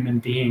living human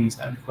beings,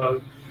 end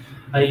quote,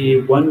 i.e.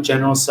 one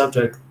general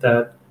subject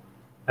that,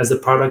 as a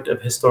product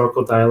of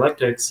historical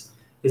dialectics,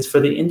 is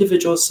for the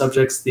individual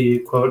subjects the,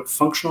 quote,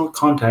 functional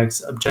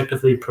context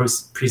objectively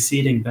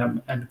preceding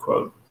them, end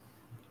quote.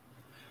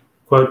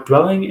 Quote,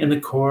 dwelling in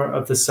the core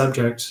of the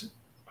subject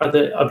are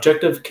the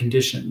objective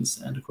conditions,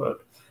 end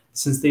quote.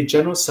 Since the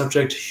general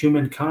subject,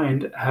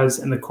 humankind, has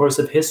in the course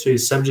of history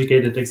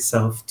subjugated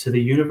itself to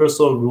the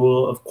universal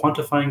rule of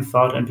quantifying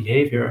thought and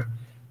behavior,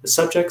 the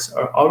subjects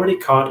are already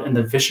caught in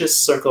the vicious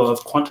circle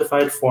of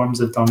quantified forms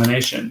of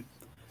domination.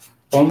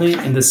 Only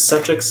in this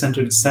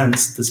subject-centered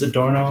sense does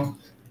Adorno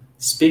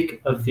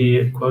speak of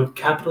the, quote,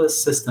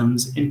 capitalist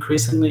system's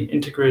increasingly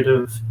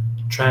integrative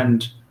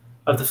trend,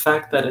 of the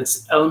fact that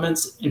its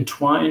elements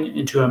entwine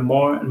into a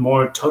more and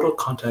more total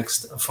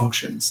context of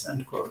functions,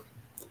 end quote.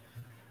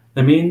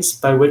 The means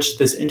by which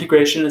this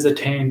integration is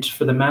attained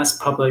for the mass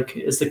public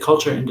is the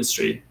culture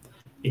industry.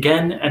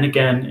 Again and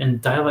again in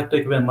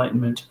Dialectic of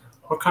Enlightenment,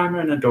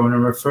 Horkheimer and Adorno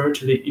refer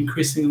to the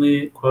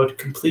increasingly, quote,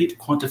 complete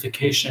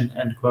quantification,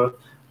 end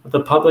quote, of the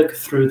public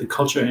through the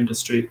culture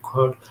industry.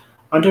 Quote,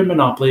 under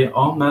monopoly,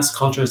 all mass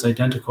culture is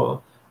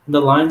identical, and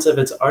the lines of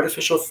its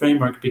artificial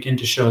framework begin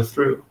to show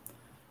through.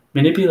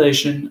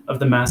 Manipulation of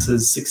the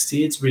masses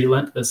succeeds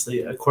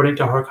relentlessly, according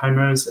to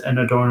Horkheimer's and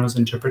Adorno's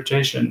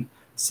interpretation,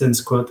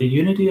 since, quote, the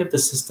unity of the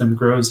system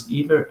grows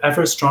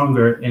ever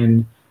stronger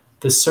in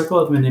the circle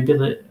of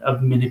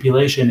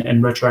manipulation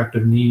and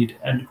retroactive need,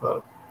 end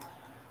quote.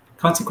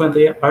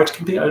 Consequently, art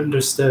can be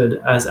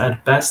understood as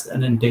at best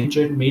an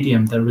endangered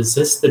medium that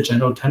resists the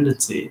general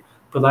tendency,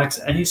 but lacks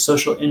any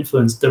social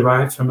influence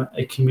derived from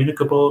a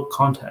communicable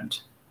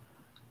content.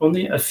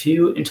 Only a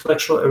few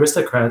intellectual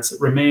aristocrats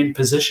remain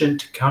positioned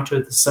to counter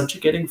the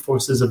subjugating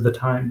forces of the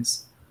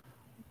times.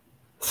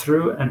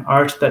 Through an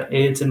art that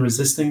aids in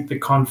resisting the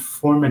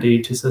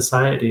conformity to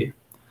society.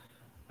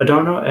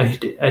 Adorno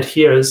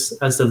adheres,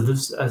 as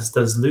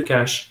does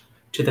Lukács,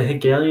 to the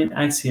Hegelian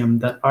axiom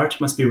that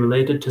art must be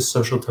related to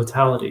social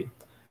totality.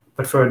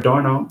 But for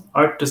Adorno,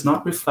 art does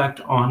not reflect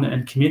on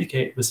and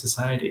communicate with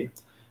society.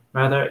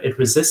 Rather, it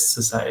resists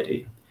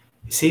society.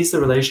 He sees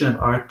the relation of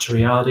art to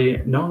reality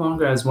no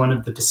longer as one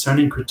of the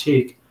discerning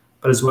critique,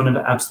 but as one of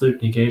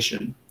absolute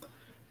negation.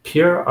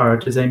 Pure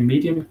art is a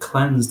medium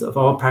cleansed of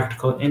all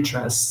practical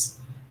interests,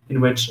 in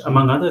which,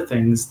 among other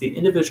things, the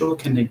individual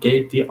can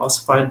negate the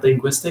ossified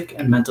linguistic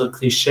and mental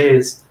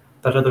cliches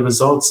that are the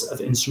results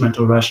of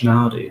instrumental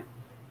rationality.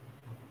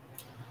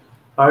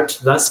 Art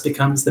thus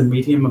becomes the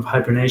medium of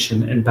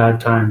hibernation in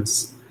bad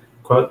times.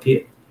 Quote,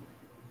 the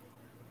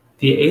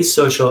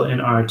asocial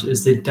in art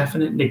is the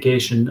definite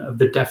negation of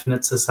the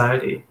definite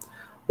society.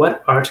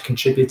 What art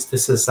contributes to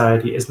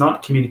society is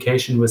not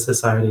communication with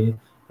society,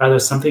 rather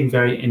something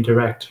very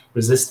indirect,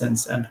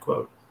 resistance, end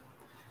quote.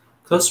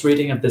 Close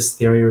reading of this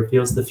theory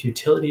reveals the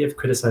futility of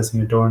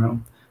criticizing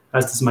Adorno,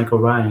 as does Michael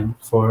Ryan,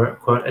 for,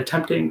 quote,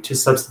 attempting to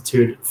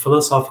substitute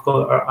philosophical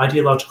or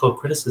ideological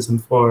criticism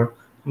for,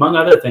 among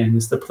other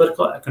things, the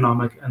political,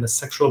 economic, and the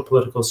sexual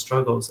political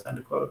struggles,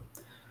 end quote.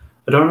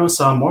 Adorno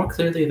saw more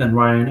clearly than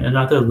Ryan and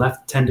other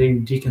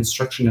left-tending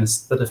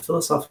deconstructionists that a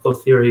philosophical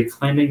theory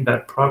claiming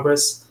that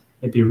progress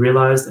may be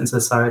realized in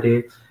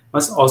society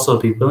must also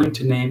be willing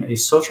to name a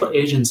social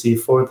agency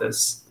for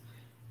this.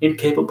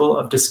 Incapable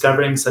of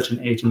discovering such an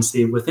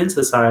agency within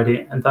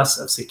society and thus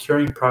of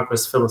securing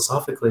progress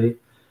philosophically,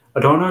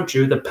 Adorno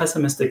drew the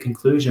pessimistic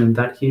conclusion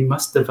that he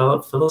must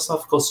develop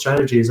philosophical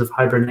strategies of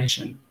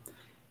hibernation.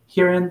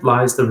 Herein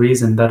lies the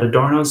reason that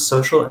Adorno's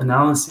social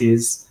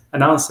analysis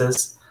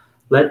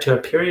led to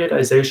a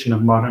periodization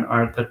of modern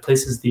art that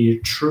places the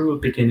true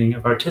beginning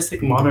of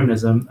artistic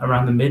modernism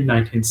around the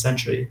mid-19th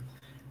century,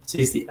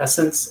 sees the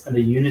essence and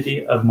the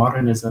unity of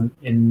modernism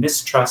in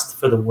mistrust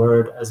for the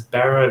word as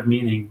bearer of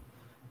meaning,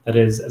 that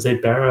is, as a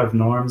bearer of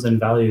norms and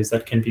values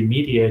that can be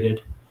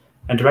mediated,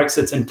 and directs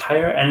its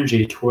entire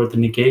energy toward the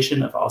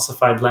negation of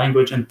ossified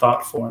language and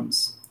thought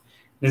forms.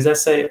 In his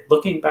essay,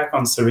 Looking Back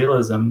on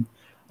Surrealism,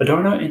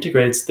 Adorno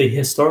integrates the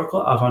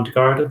historical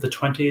avant-garde of the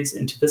 20s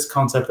into this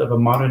concept of a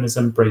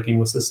modernism breaking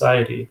with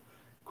society.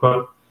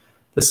 Quote,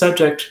 the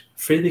subject,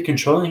 freely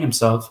controlling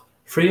himself,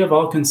 free of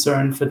all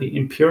concern for the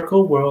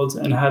empirical world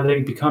and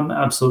having become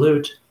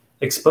absolute,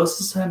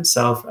 exposes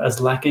himself as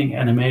lacking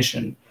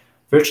animation,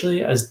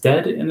 virtually as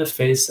dead in the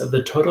face of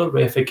the total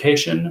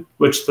reification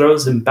which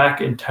throws him back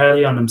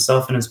entirely on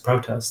himself in his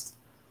protest.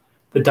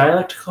 The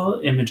dialectical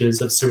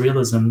images of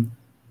surrealism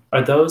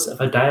are those of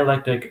a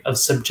dialectic of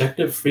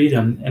subjective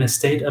freedom in a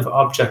state of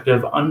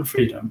objective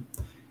unfreedom.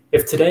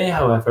 If today,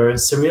 however,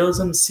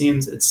 surrealism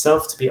seems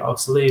itself to be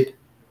obsolete,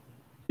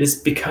 It is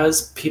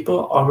because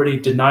people already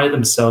deny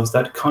themselves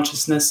that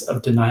consciousness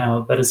of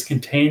denial that is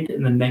contained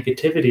in the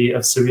negativity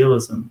of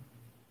surrealism.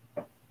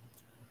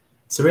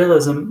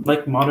 Surrealism,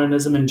 like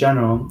modernism in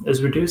general,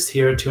 is reduced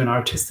here to an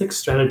artistic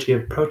strategy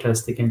of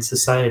protest against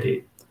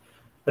society.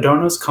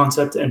 Adorno's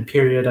concept and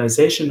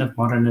periodization of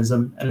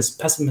modernism and his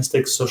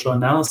pessimistic social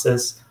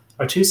analysis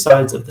are two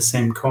sides of the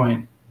same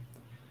coin.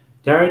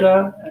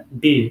 Derrida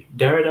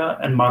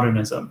and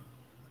modernism.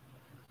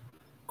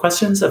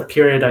 Questions of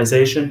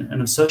periodization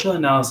and of social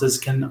analysis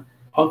can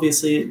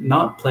obviously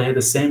not play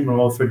the same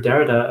role for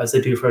Derrida as they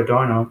do for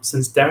Adorno,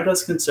 since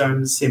Derrida's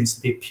concern seems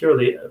to be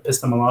purely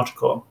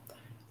epistemological.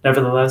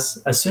 Nevertheless,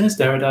 as soon as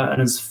Derrida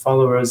and his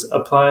followers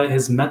apply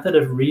his method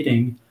of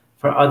reading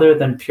for other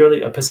than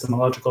purely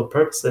epistemological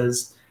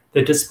purposes,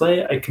 they display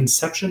a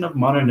conception of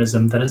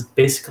modernism that is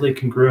basically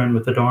congruent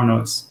with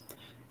Adorno's.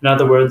 In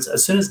other words,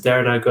 as soon as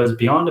Derrida goes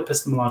beyond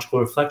epistemological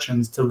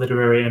reflections to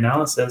literary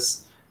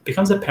analysis, it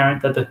becomes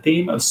apparent that the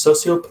theme of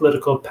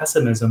socio-political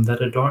pessimism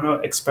that Adorno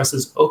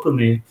expresses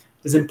openly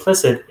is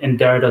implicit in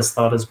Derrida's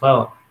thought as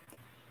well.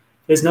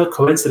 It is no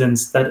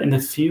coincidence that in the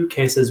few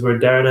cases where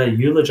Derrida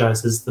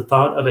eulogizes the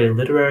thought of a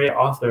literary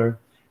author,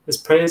 his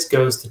praise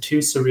goes to two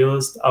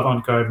surrealist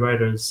avant-garde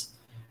writers,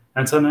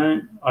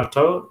 Antonin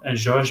Artaud and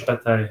Georges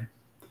Bataille.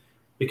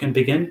 We can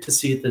begin to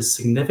see the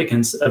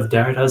significance of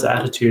Derrida's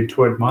attitude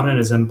toward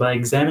modernism by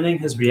examining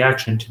his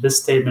reaction to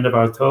this statement of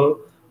Artaud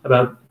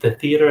about the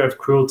theater of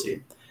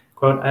cruelty.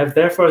 Quote, "I have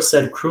therefore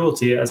said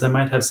cruelty as I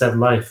might have said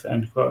life,"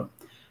 end quote.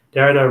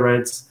 Derrida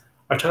writes,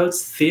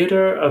 Artaud's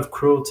theater of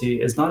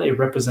cruelty is not a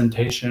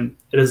representation,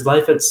 it is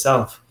life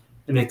itself,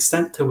 in the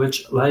extent to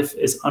which life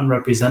is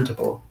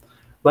unrepresentable.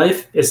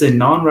 Life is a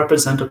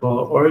non-representable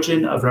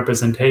origin of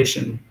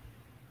representation.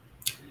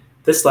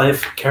 This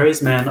life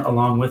carries man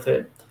along with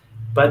it,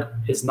 but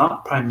is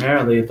not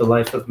primarily the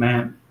life of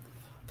man.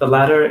 The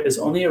latter is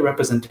only a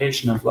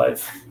representation of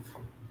life,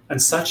 and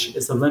such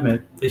is the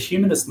limit, the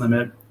humanist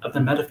limit, of the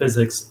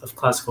metaphysics of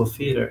classical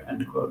theater,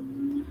 end quote.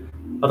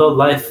 Although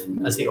life,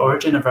 as the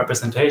origin of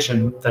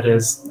representation, that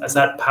is, as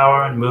that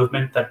power and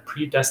movement that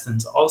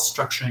predestines all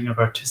structuring of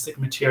artistic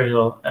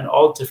material and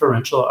all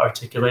differential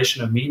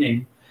articulation of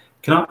meaning,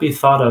 cannot be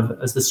thought of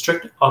as the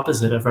strict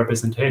opposite of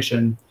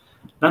representation,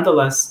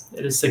 nonetheless,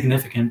 it is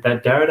significant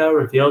that Derrida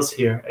reveals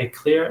here a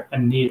clear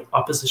and neat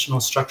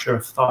oppositional structure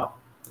of thought.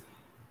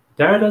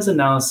 Derrida's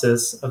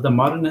analysis of the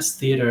modernist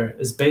theater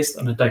is based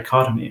on a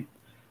dichotomy.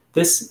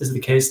 This is the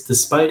case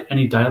despite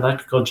any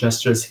dialectical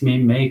gestures he may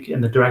make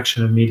in the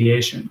direction of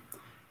mediation.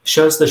 He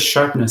shows the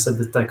sharpness of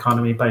this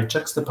dichotomy by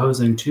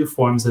juxtaposing two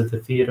forms of the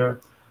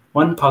theater,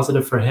 one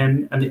positive for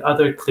him and the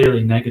other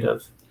clearly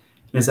negative.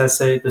 In his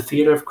essay, The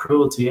Theater of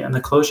Cruelty and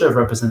the Closure of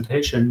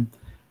Representation,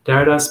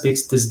 Derrida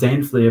speaks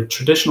disdainfully of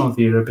traditional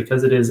theater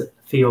because it is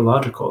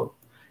theological.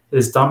 It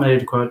is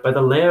dominated, quote, by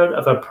the layout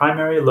of a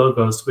primary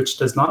logos which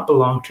does not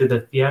belong to the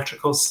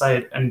theatrical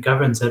site and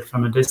governs it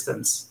from a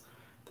distance.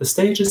 The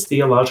stage is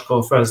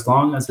theological for as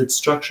long as its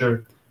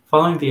structure,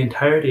 following the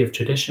entirety of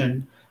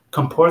tradition,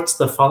 comports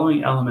the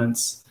following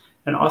elements: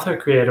 an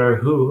author-creator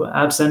who,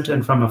 absent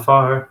and from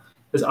afar,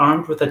 is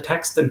armed with a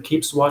text and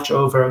keeps watch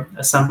over,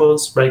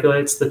 assembles,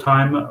 regulates the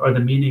time or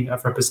the meaning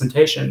of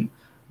representation,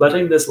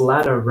 letting this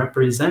latter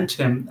represent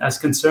him as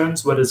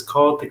concerns what is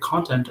called the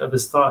content of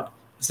his thought,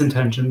 his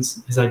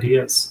intentions, his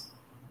ideas.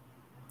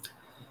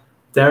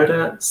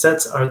 Derrida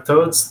sets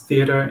Artaud's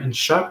theater in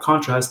sharp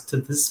contrast to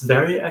this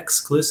very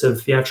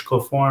exclusive theatrical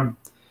form.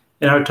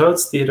 In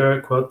Artaud's theater,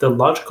 quote, the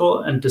logical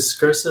and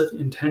discursive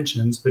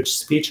intentions which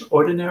speech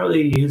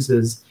ordinarily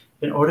uses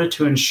in order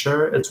to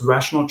ensure its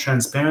rational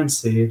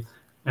transparency,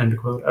 end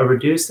quote, are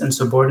reduced and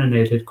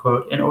subordinated,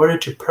 quote, in order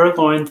to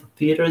purloin the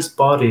theater's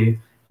body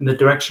in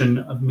the direction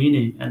of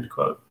meaning, end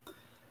quote.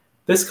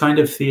 This kind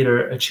of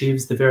theater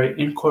achieves the very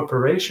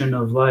incorporation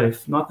of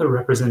life, not the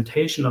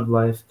representation of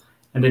life,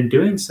 and in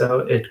doing so,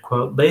 it,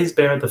 quote, lays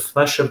bare the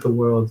flesh of the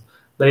world,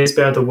 lays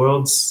bare the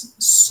world's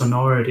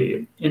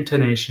sonority,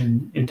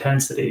 intonation,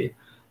 intensity,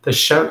 the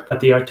shout that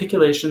the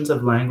articulations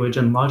of language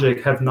and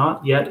logic have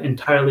not yet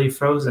entirely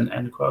frozen,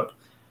 end quote,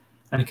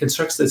 and it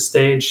constructs a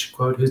stage,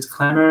 quote, whose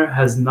clamor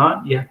has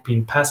not yet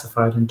been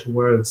pacified into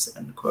words,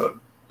 end quote.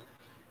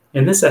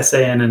 In this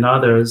essay and in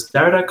others,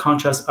 Derrida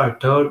contrasts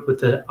Artaud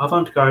with the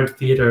avant-garde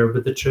theater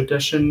with the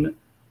tradition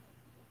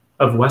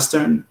of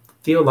Western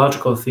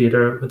theological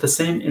theater with the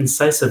same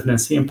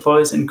incisiveness he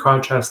employs in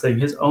contrasting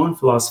his own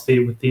philosophy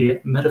with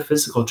the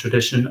metaphysical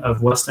tradition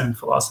of Western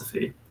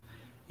philosophy.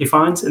 He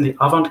finds in the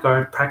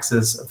avant-garde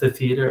praxis of the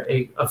theater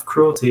of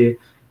cruelty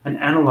an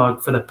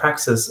analog for the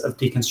praxis of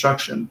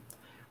deconstruction.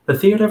 The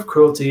theater of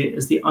cruelty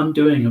is the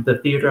undoing of the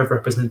theater of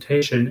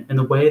representation in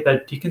the way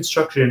that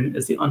deconstruction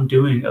is the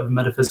undoing of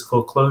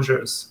metaphysical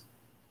closures.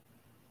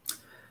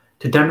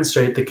 To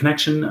demonstrate the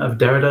connection of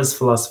Derrida's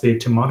philosophy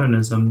to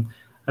modernism,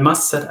 I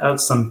must set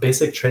out some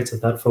basic traits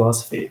of that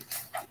philosophy.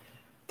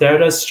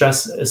 Derrida's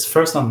stress is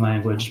first on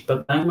language,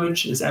 but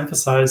language is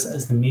emphasized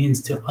as the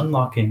means to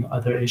unlocking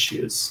other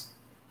issues.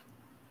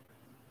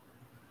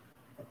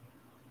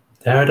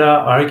 Derrida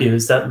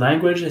argues that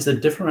language is a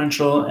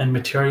differential and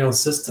material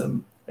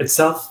system,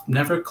 itself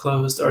never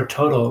closed or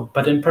total,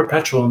 but in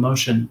perpetual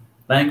motion.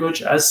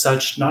 Language, as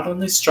such, not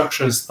only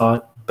structures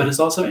thought, but is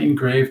also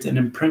engraved and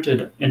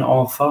imprinted in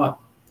all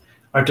thought.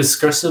 Our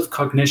discursive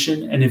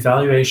cognition and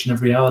evaluation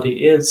of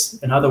reality is,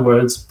 in other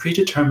words,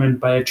 predetermined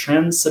by a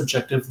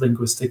transsubjective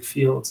linguistic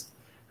field,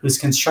 whose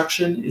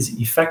construction is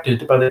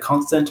effected by the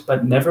constant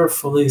but never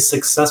fully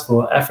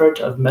successful effort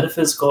of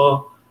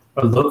metaphysical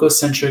or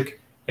logocentric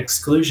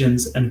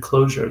exclusions and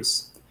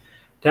closures.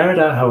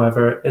 Derrida,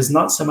 however, is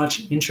not so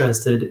much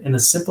interested in the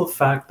simple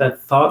fact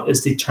that thought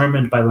is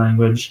determined by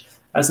language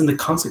as in the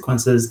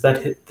consequences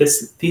that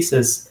this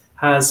thesis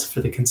has for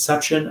the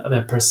conception of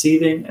a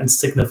perceiving and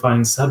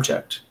signifying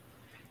subject.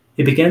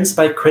 He begins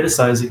by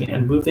criticizing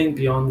and moving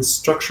beyond the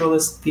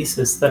structuralist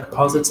thesis that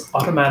posits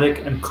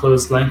automatic and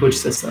closed language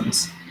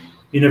systems,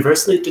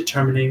 universally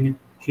determining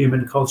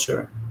human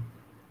culture.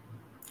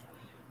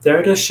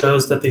 Derrida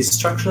shows that the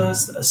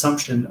structuralist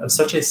assumption of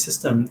such a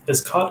system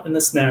is caught in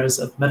the snares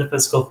of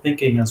metaphysical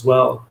thinking as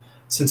well,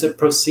 since it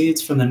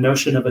proceeds from the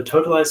notion of a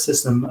totalized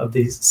system of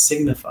the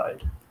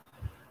signified.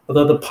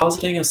 Although the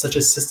positing of such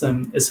a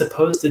system is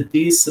supposed to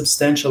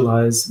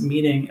desubstantialize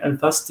meaning and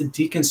thus to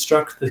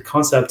deconstruct the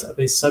concept of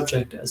a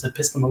subject as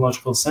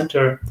epistemological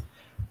center,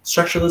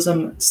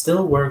 structuralism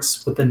still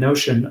works with the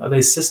notion of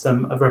a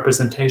system of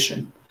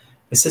representation,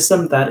 a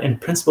system that in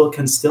principle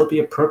can still be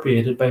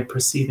appropriated by a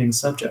perceiving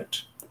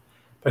subject.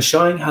 By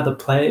showing how the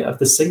play of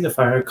the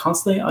signifier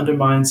constantly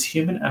undermines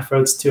human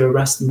efforts to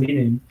arrest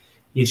meaning,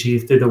 e.g.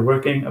 through the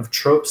working of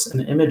tropes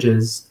and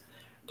images,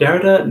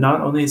 Derrida not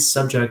only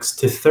subjects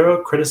to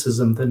thorough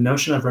criticism the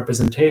notion of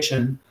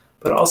representation,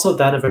 but also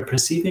that of a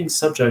perceiving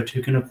subject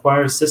who can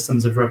acquire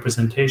systems of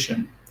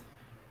representation.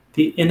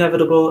 The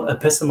inevitable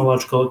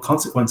epistemological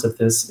consequence of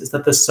this is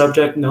that the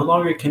subject no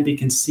longer can be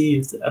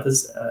conceived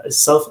as a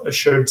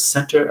self-assured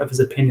center of his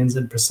opinions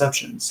and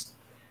perceptions.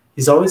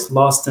 He's always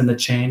lost in the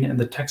chain and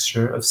the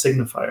texture of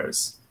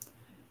signifiers.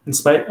 In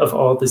spite of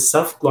all the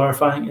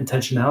self-glorifying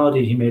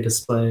intentionality he may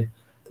display,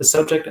 the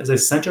subject as a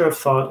center of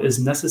thought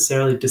is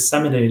necessarily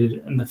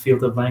disseminated in the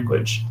field of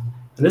language,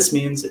 and this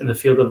means in the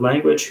field of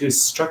language whose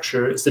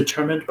structure is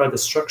determined by the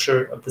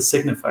structure of the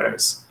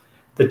signifiers,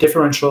 the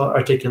differential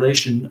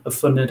articulation of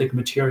phonetic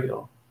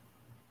material.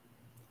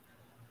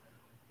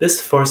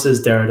 This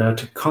forces Derrida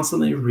to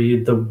constantly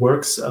read the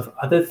works of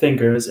other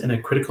thinkers in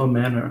a critical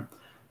manner,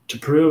 to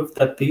prove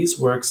that these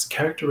works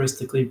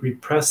characteristically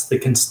repress the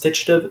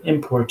constitutive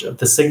import of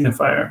the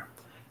signifier,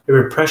 a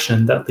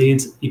repression that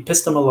leads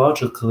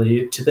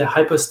epistemologically to the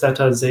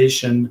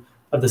hypostatization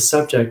of the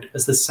subject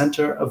as the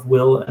center of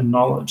will and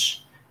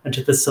knowledge, and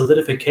to the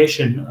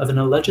solidification of an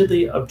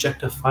allegedly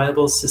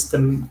objectifiable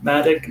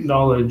systematic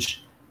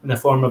knowledge in the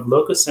form of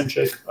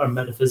logocentric or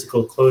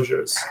metaphysical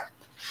closures.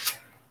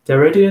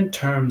 Derridian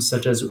terms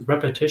such as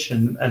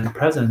repetition and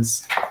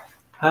presence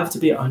have to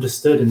be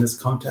understood in this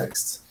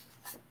context.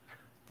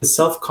 The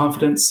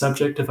self-confident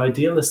subject of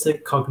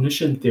idealistic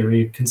cognition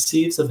theory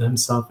conceives of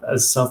himself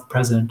as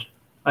self-present,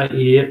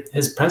 i.e.,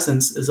 his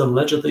presence is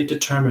allegedly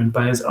determined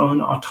by his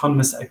own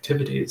autonomous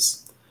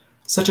activities.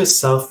 Such a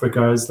self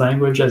regards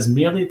language as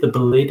merely the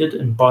belated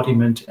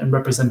embodiment and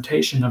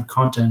representation of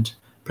content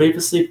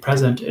previously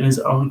present in his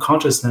own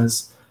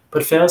consciousness,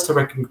 but fails to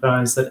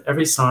recognize that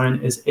every sign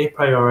is a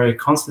priori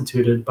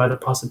constituted by the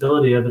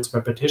possibility of its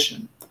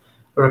repetition,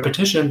 a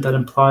repetition that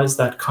implies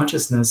that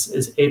consciousness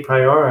is a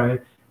priori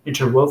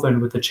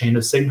interwoven with the chain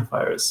of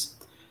signifiers.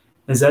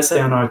 In his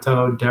essay on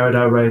Artaud,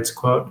 Derrida writes,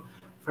 quote,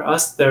 "For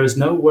us there is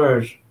no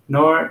word,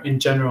 nor, in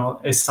general,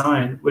 a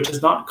sign which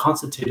is not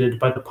constituted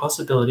by the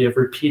possibility of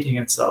repeating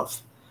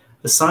itself.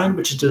 A sign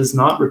which does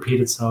not repeat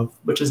itself,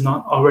 which is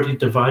not already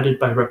divided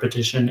by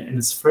repetition in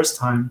its first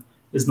time,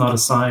 is not a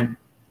sign.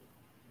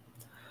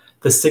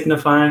 The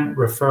signifying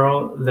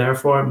referral,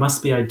 therefore,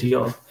 must be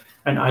ideal,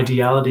 and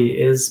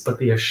ideality is but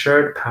the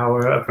assured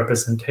power of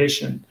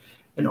representation,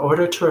 in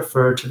order to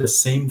refer to the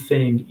same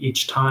thing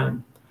each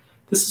time.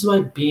 This is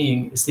why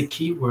being is the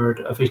key word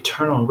of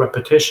eternal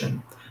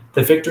repetition,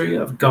 the victory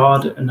of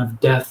God and of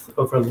death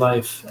over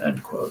life,"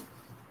 end quote.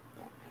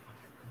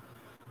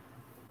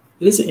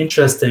 It is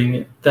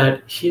interesting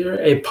that here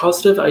a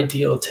positive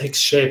ideal takes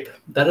shape,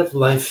 that of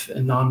life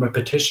and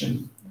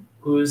non-repetition,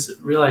 whose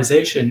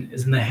realization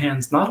is in the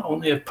hands not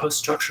only of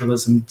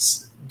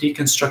post-structuralism's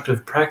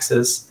deconstructive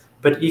praxis,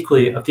 but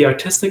equally of the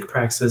artistic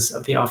praxis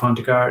of the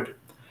avant-garde.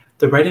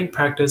 The writing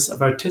practice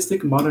of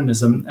artistic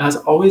modernism has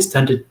always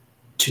tended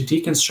to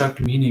deconstruct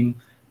meaning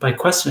by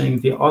questioning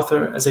the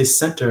author as a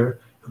center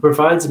who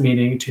provides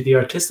meaning to the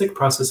artistic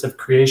process of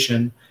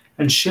creation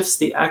and shifts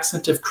the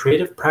accent of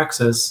creative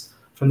praxis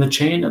from the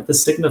chain of the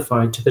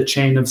signified to the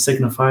chain of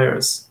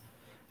signifiers.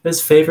 It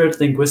has favored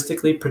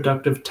linguistically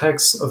productive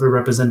texts over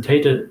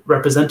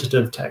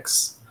representative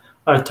texts.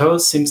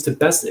 Artaud seems to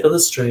best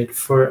illustrate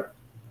for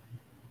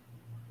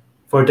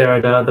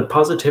Derrida the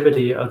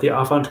positivity of the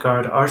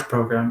avant-garde art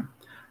program.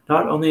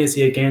 Not only is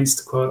he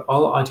against, quote,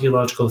 all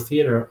ideological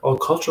theater, all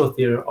cultural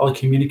theater, all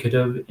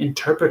communicative,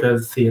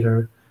 interpretive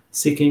theater,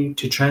 seeking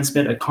to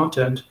transmit a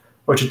content,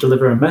 or to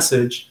deliver a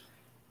message,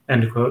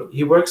 end quote,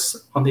 he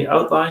works on the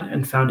outline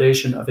and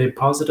foundation of a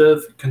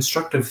positive,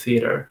 constructive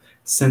theater,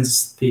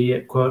 since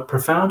the, quote,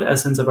 profound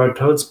essence of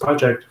Artaud's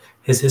project,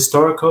 his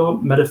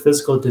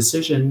historico-metaphysical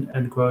decision,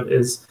 end quote,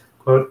 is,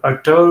 quote,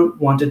 Artaud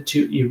wanted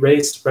to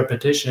erase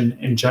repetition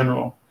in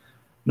general.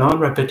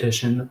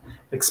 Non-repetition,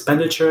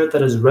 expenditure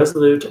that is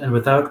resolute and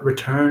without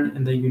return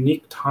in the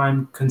unique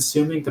time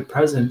consuming the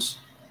present,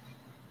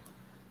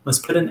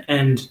 must put an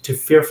end to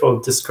fearful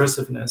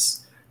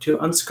discursiveness, to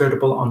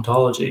unskirtable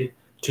ontology,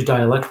 to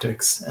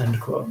dialectics,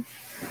 end quote.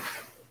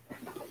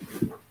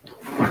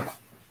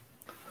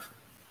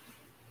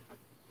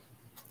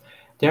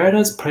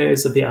 Derrida's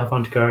praise of the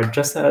avant-garde,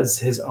 just as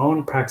his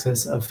own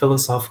practice of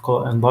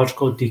philosophical and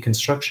logical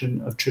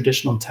deconstruction of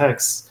traditional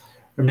texts,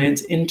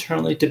 remains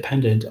internally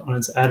dependent on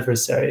its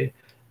adversary,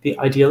 the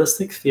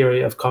idealistic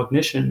theory of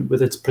cognition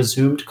with its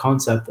presumed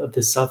concept of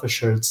the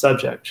self-assured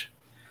subject.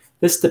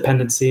 This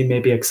dependency may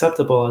be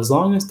acceptable as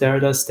long as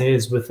Derrida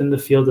stays within the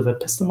field of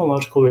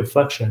epistemological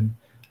reflection,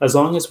 as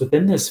long as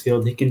within this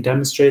field he can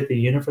demonstrate the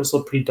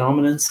universal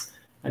predominance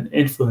and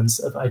influence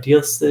of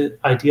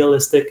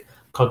idealistic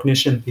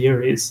cognition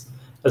theories,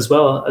 as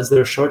well as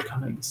their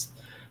shortcomings.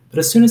 But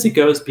as soon as he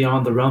goes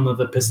beyond the realm of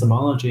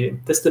epistemology,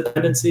 this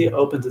dependency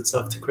opens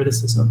itself to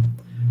criticism.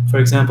 For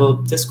example,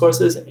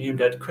 discourses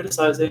aimed at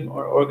criticizing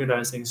or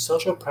organizing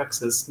social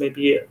praxis may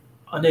be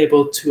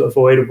unable to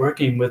avoid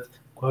working with,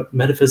 quote,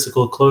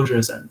 metaphysical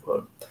closures, end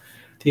quote.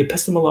 The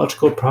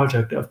epistemological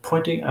project of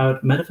pointing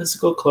out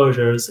metaphysical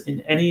closures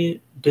in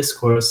any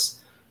discourse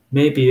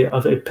may be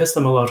of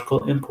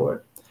epistemological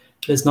import.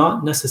 It is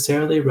not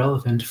necessarily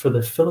relevant for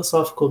the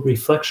philosophical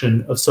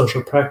reflection of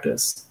social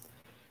practice.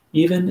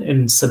 Even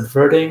in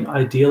subverting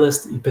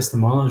idealist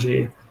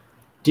epistemology,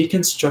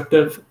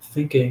 deconstructive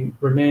thinking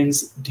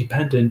remains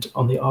dependent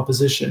on the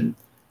opposition,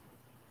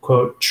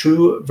 quote,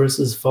 true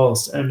versus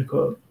false, end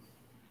quote.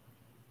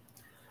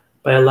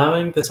 By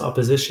allowing this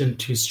opposition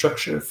to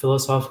structure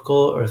philosophical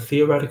or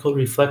theoretical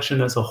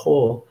reflection as a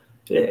whole,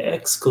 it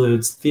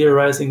excludes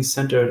theorizing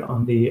centered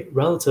on the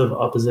relative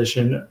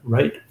opposition,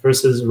 right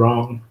versus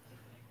wrong.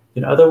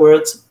 In other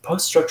words,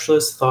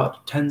 post-structuralist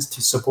thought tends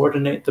to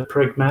subordinate the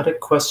pragmatic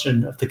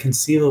question of the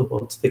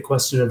conceivable to the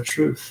question of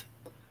truth.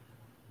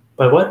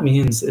 By what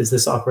means is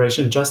this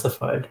operation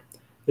justified?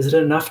 Is it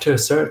enough to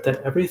assert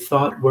that every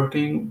thought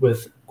working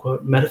with,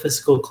 quote,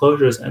 metaphysical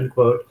closures, end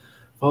quote,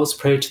 falls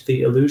prey to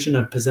the illusion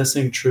of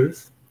possessing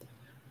truth?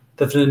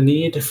 That the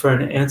need for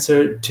an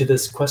answer to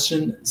this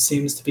question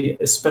seems to be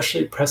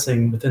especially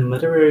pressing within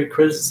literary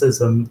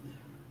criticism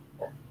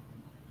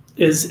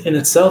is in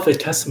itself a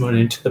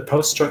testimony to the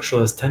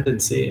post-structuralist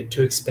tendency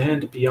to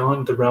expand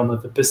beyond the realm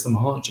of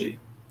epistemology.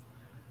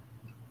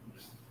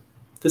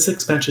 This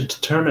expansion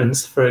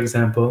determines, for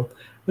example,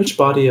 which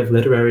body of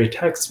literary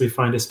texts we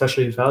find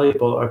especially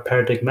valuable or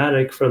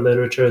paradigmatic for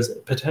literature's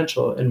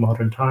potential in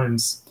modern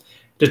times.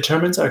 It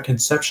determines our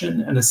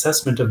conception and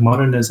assessment of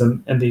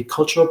modernism and the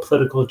cultural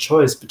political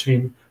choice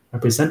between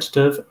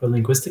representative or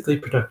linguistically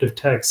productive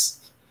texts.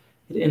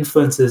 It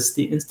influences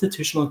the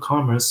institutional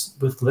commerce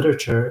with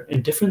literature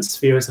in different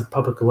spheres of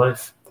public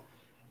life.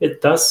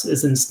 It thus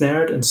is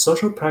ensnared in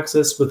social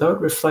praxis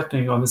without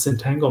reflecting on this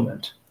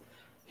entanglement.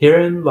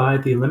 Herein lie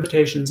the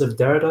limitations of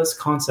Derrida's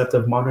concept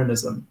of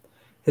modernism.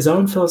 His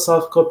own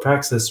philosophical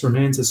praxis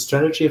remains a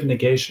strategy of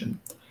negation.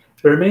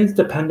 It remains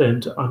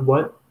dependent on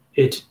what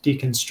it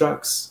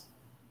deconstructs.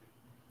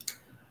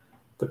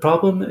 The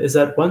problem is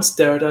that once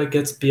Derrida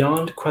gets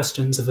beyond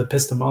questions of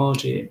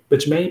epistemology,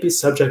 which may be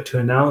subject to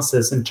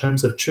analysis in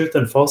terms of truth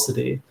and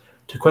falsity,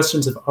 to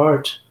questions of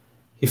art,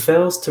 he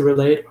fails to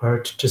relate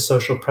art to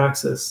social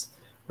praxis,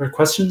 where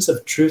questions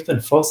of truth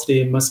and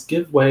falsity must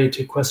give way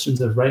to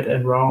questions of right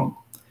and wrong.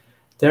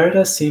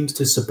 Derrida seems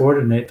to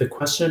subordinate the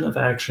question of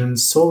action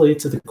solely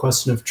to the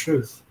question of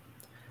truth.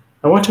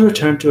 I want to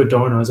return to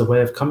Adorno as a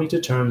way of coming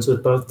to terms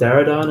with both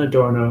Derrida and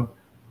Adorno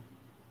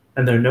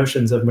and their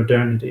notions of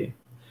modernity.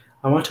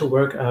 I want to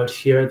work out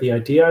here the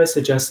idea I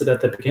suggested at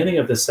the beginning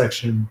of this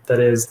section, that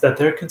is, that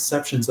their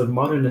conceptions of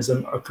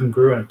modernism are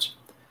congruent.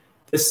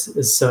 This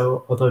is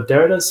so, although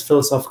Derrida's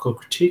philosophical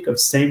critique of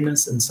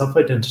sameness and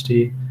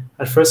self-identity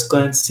at first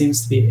glance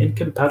seems to be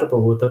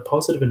incompatible with the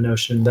positive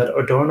notion that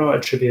Adorno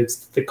attributes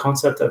to the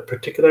concept of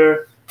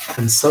particular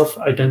and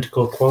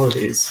self-identical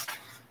qualities.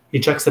 He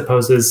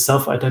juxtaposes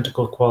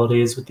self-identical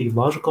qualities with the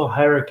logical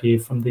hierarchy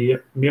from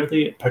the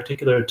merely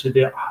particular to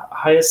the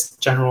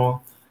highest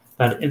general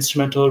that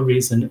instrumental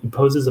reason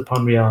imposes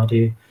upon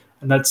reality,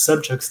 and that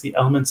subjects the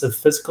elements of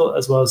physical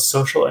as well as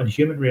social and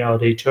human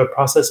reality to a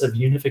process of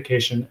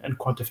unification and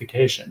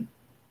quantification.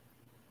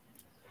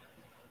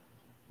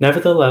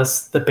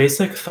 Nevertheless, the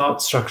basic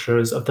thought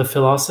structures of the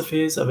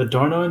philosophies of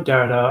Adorno and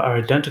Derrida are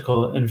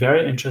identical in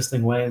very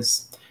interesting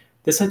ways.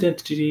 This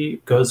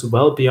identity goes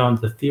well beyond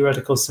the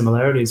theoretical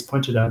similarities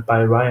pointed out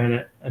by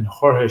Ryan and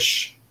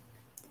Horhish.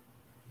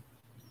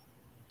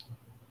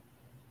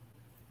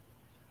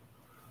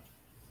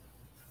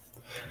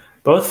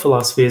 Both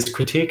philosophies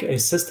critique a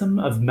system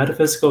of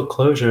metaphysical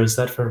closures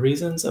that, for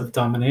reasons of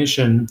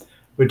domination,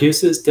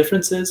 reduces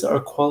differences or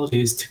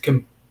qualities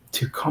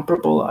to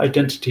comparable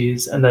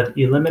identities, and that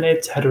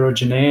eliminates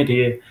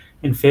heterogeneity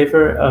in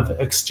favor of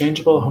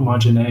exchangeable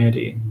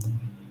homogeneity.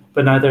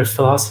 But neither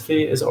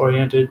philosophy is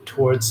oriented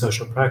towards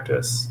social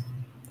practice.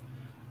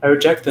 I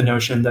reject the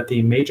notion that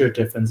the major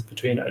difference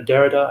between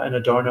Derrida and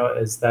Adorno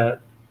is,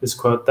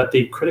 quote, that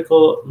the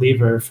critical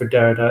lever for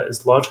Derrida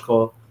is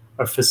logical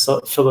or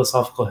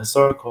philosophical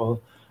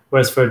historical,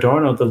 whereas for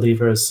Adorno the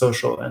lever is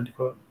social, end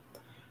quote.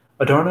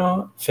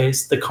 Adorno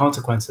faced the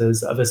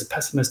consequences of his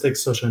pessimistic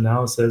social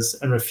analysis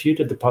and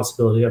refuted the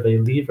possibility of a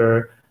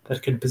lever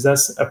that could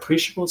possess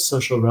appreciable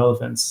social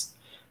relevance.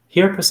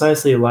 Here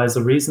precisely lies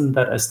the reason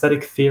that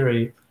aesthetic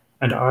theory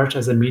and art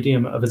as a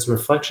medium of its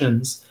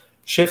reflections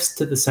shifts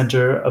to the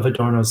center of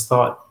Adorno's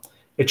thought.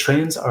 It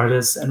trains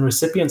artists and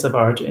recipients of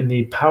art in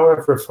the power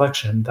of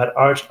reflection that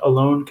art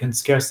alone can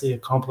scarcely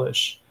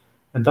accomplish,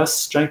 and thus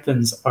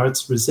strengthens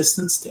art's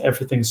resistance to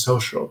everything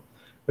social,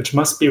 which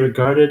must be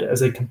regarded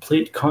as a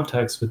complete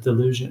context with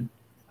delusion.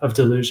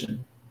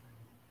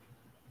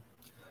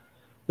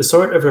 The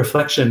sort of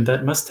reflection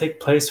that must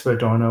take place for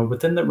Adorno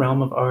within the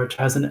realm of art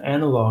has an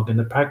analog in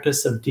the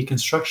practice of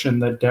deconstruction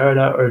that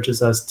Derrida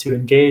urges us to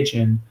engage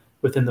in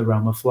within the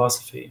realm of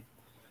philosophy.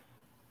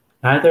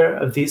 Neither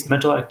of these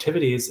mental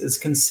activities is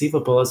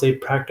conceivable as a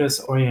practice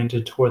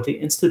oriented toward the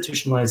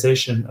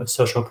institutionalization of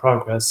social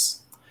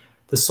progress.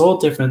 The sole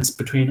difference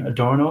between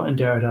Adorno and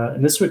Derrida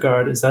in this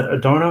regard is that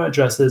Adorno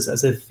addresses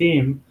as a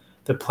theme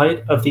the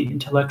plight of the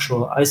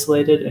intellectual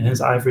isolated in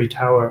his ivory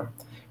tower,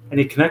 and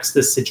he connects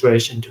this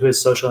situation to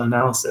his social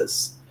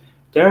analysis.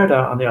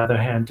 Derrida, on the other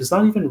hand, does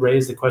not even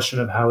raise the question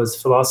of how his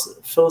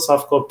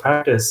philosophical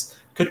practice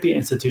could be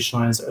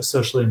institutionalized or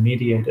socially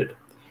mediated.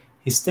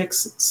 He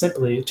sticks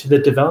simply to the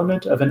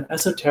development of an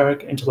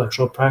esoteric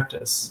intellectual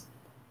practice.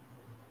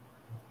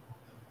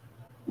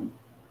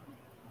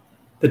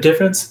 The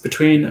difference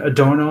between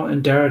Adorno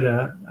and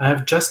Derrida I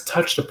have just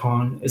touched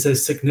upon is a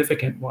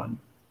significant one.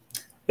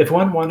 If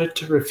one wanted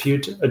to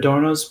refute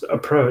Adorno's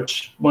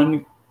approach,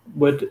 one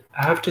would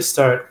have to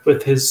start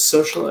with his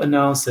social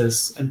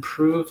analysis and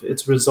prove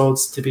its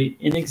results to be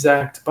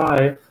inexact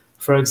by,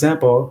 for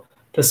example,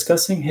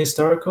 discussing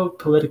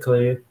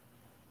historico-politically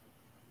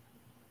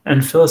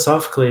and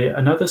philosophically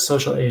another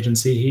social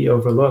agency he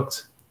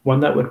overlooked, one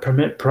that would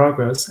permit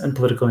progress and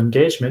political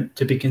engagement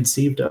to be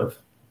conceived of.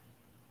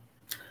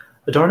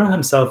 Adorno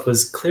himself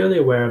was clearly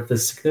aware of the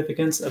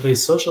significance of a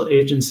social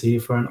agency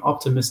for an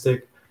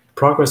optimistic,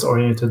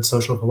 progress-oriented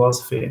social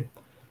philosophy.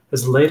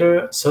 His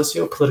later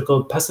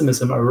socio-political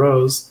pessimism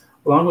arose,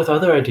 along with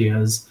other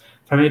ideas,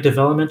 from a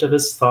development of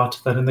his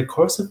thought that in the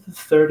course of the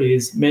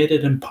 30s made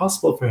it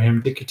impossible for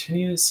him to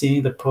continue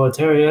seeing the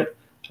proletariat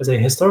as a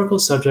historical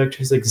subject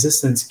whose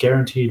existence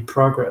guaranteed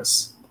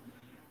progress.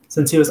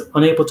 Since he was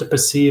unable to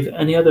perceive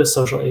any other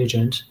social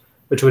agent,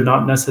 which would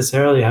not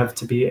necessarily have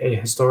to be a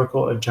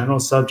historical or general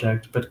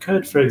subject, but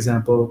could, for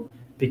example,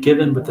 be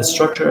given with the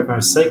structure of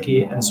our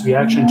psyche and its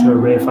reaction to a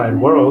reified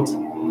world,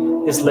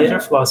 his later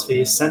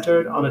philosophy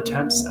centered on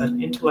attempts at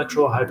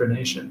intellectual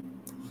hibernation.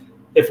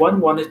 If one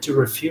wanted to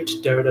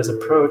refute Derrida's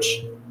approach,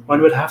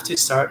 one would have to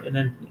start in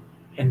an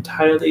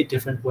entirely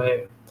different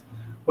way.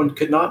 One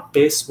could not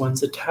base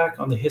one's attack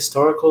on the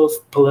historical,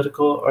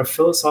 political, or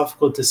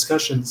philosophical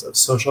discussions of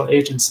social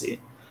agency,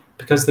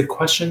 because the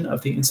question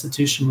of the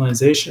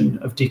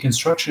institutionalization of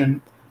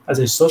deconstruction as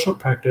a social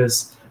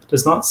practice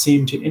does not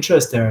seem to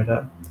interest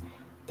Derrida.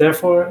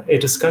 Therefore, a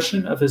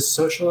discussion of his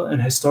social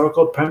and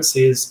historical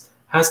premises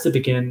has to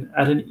begin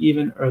at an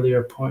even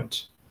earlier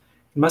point.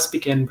 It must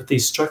begin with the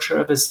structure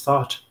of his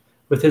thought,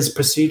 with his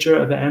procedure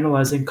of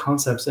analyzing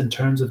concepts in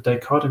terms of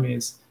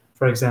dichotomies.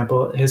 For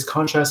example, his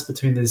contrast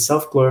between the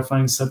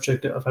self-glorifying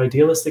subject of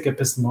idealistic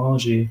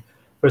epistemology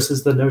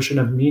versus the notion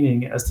of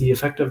meaning as the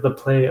effect of the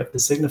play of the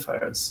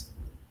signifiers.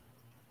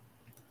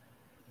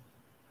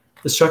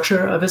 The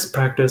structure of his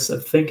practice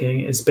of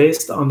thinking is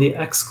based on the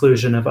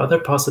exclusion of other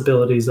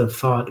possibilities of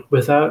thought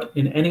without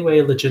in any way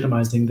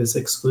legitimizing this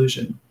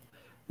exclusion.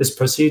 This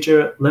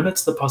procedure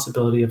limits the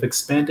possibility of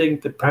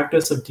expanding the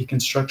practice of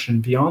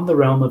deconstruction beyond the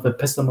realm of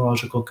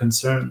epistemological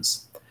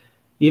concerns.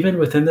 Even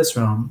within this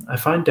realm, I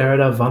find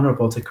Derrida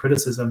vulnerable to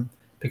criticism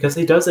because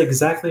he does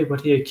exactly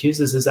what he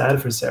accuses his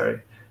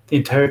adversary, the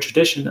entire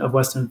tradition of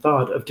Western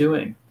thought, of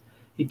doing.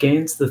 He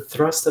gains the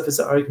thrust of his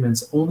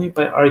arguments only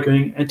by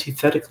arguing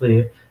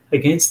antithetically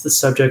against the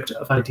subject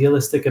of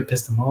idealistic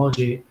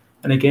epistemology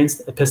and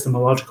against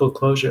epistemological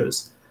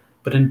closures,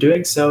 but in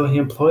doing so he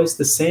employs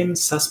the same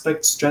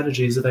suspect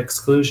strategies of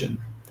exclusion.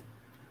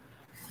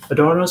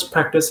 Adorno's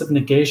practice of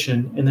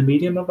negation in the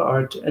medium of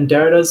art and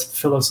Derrida's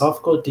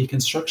philosophical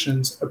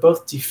deconstructions are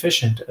both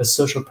deficient as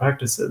social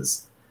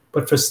practices,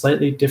 but for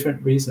slightly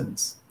different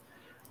reasons.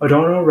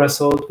 Adorno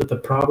wrestled with the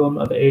problem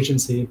of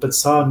agency but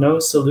saw no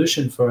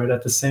solution for it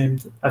at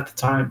the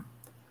time.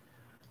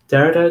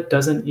 Derrida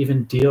doesn't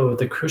even deal with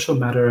the crucial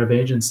matter of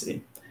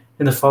agency.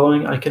 In the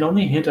following, I can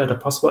only hint at a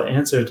possible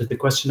answer to the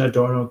question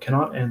Adorno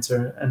cannot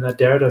answer and that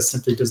Derrida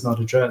simply does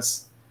not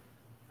address.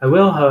 I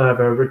will,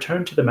 however,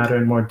 return to the matter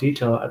in more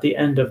detail at the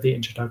end of the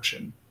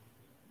introduction.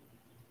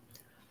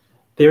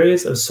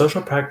 Theories of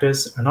social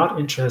practice are not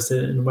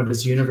interested in what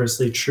is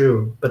universally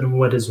true, but in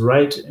what is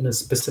right in a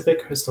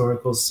specific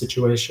historical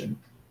situation.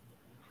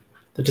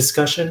 The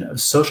discussion of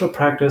social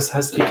practice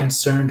has to be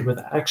concerned with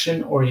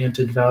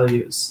action-oriented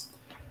values.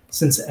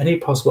 Since any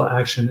possible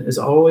action is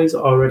always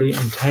already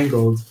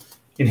entangled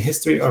in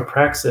history or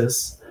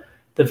praxis,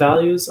 the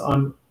values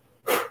on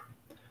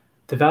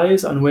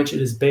which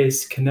it is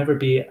based can never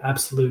be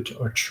absolute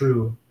or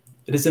true.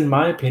 It is, in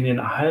my opinion,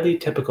 highly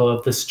typical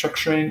of the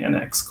structuring and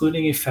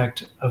excluding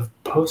effect of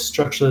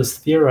post-structuralist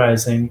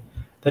theorizing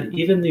that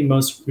even the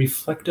most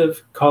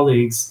reflective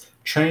colleagues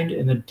trained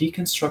in the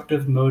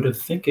deconstructive mode of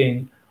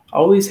thinking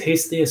always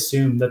hastily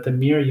assume that the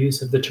mere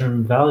use of the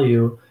term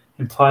value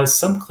implies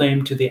some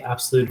claim to the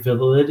absolute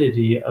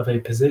validity of a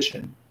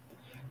position.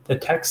 The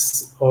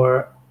texts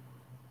or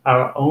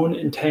our own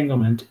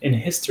entanglement in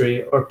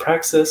history or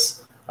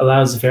praxis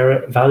allows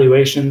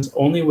valuations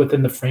only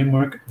within the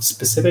framework of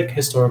specific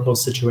historical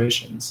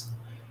situations.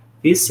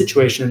 These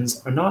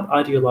situations are not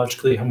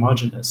ideologically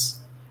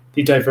homogeneous.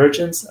 The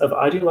divergence of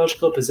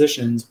ideological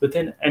positions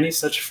within any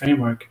such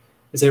framework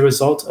is a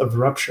result of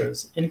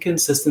ruptures,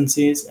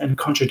 inconsistencies, and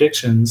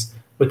contradictions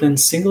within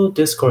single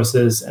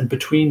discourses and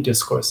between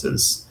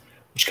discourses,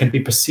 which can be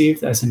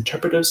perceived as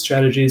interpretive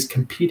strategies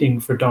competing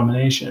for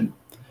domination.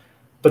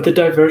 But the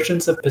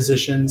divergence of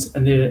positions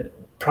and the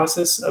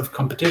process of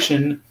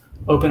competition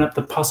open up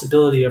the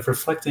possibility of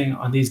reflecting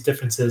on these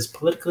differences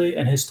politically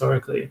and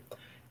historically,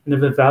 and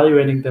of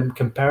evaluating them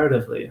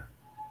comparatively.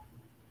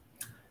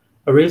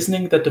 A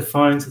reasoning that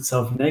defines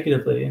itself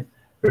negatively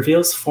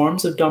reveals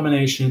forms of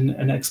domination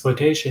and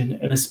exploitation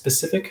in a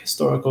specific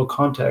historical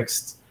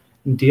context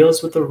and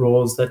deals with the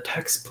roles that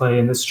texts play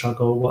in the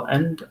struggle will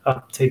end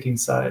up taking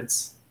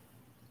sides.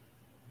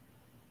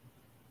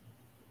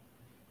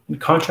 In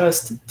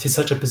contrast to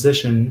such a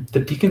position, the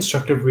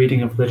deconstructive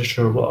reading of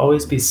literature will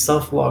always be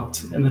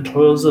self-locked in the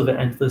toils of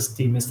endless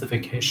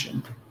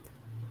demystification.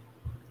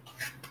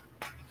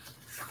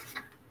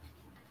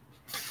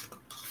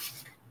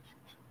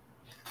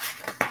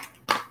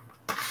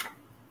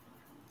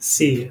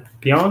 C.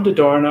 Beyond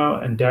Adorno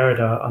and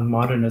Derrida on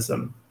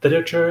modernism,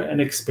 literature and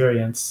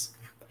experience.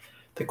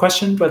 The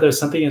question whether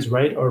something is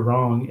right or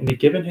wrong in a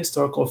given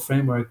historical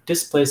framework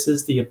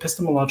displaces the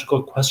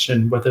epistemological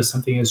question whether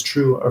something is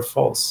true or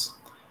false.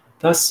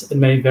 Thus, it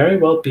may very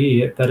well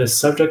be that a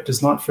subject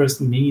does not first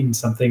mean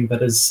something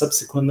that is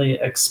subsequently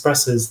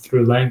expresses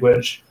through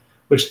language,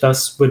 which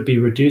thus would be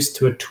reduced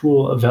to a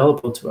tool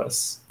available to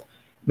us.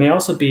 It may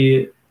also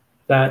be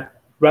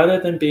that, rather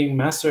than being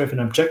master of an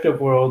objective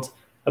world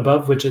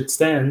above which it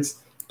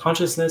stands,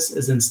 consciousness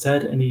is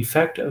instead an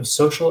effect of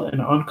social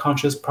and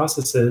unconscious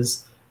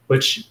processes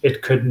which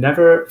it could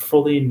never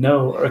fully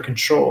know or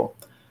control,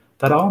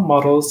 that all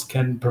models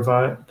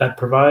that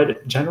provide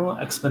general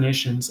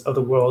explanations of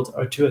the world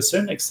are to a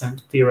certain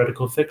extent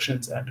theoretical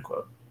fictions, end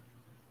quote.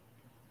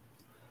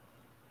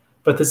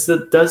 But this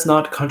does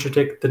not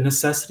contradict the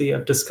necessity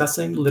of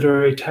discussing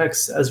literary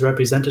texts as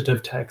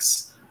representative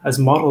texts, as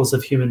models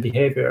of human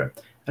behavior,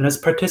 and as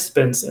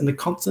participants in the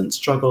constant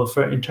struggle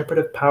for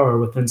interpretive power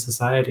within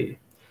society.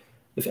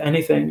 If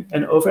anything,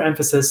 an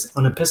overemphasis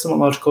on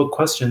epistemological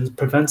questions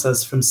prevents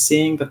us from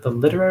seeing that the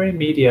literary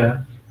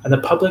media and the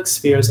public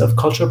spheres of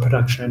cultural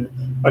production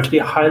are to be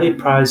highly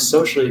prized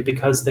socially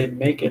because they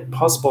make it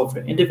possible for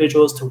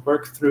individuals to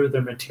work through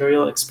their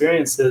material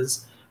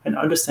experiences and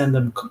understand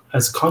them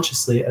as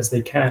consciously as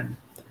they can.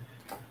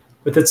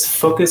 With its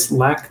focus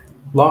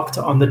locked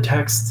on the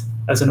text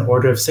as an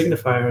order of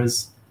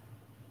signifiers,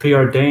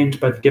 preordained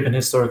by the given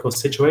historical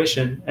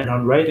situation, and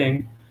on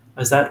writing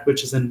as that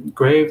which is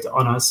engraved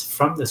on us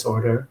from this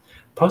order,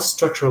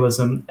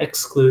 post-structuralism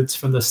excludes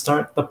from the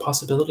start the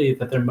possibility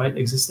that there might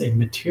exist a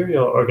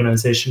material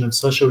organization of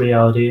social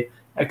reality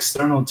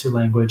external to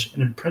language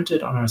and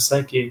imprinted on our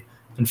psyche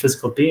and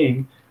physical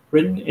being,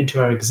 written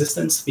into our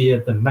existence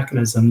via the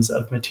mechanisms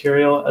of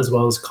material as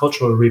well as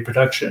cultural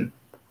reproduction.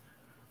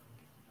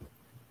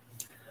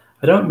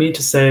 I don't mean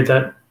to say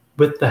that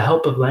with the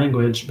help of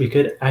language, we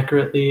could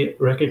accurately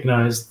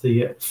recognize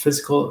the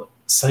physical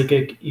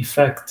psychic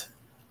effect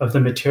of the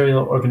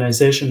material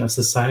organization of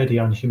society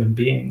on human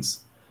beings.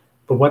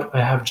 But what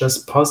I have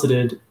just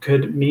posited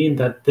could mean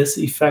that this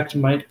effect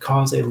might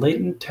cause a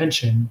latent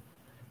tension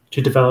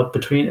to develop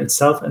between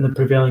itself and the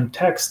prevailing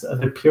text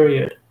of a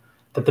period,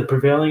 that the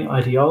prevailing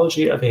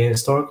ideology of a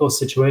historical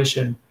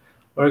situation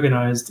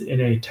organized in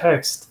a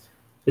text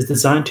is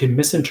designed to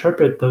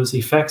misinterpret those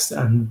effects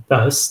and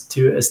thus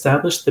to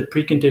establish the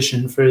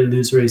precondition for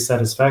illusory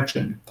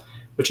satisfaction,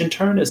 which in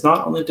turn is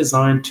not only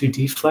designed to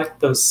deflect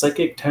those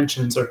psychic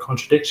tensions or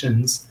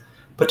contradictions,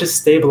 but to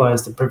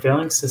stabilize the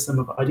prevailing system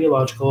of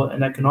ideological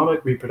and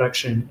economic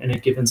reproduction in a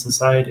given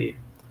society.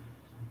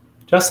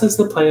 Just as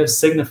the play of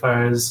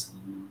signifiers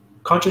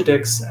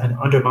contradicts and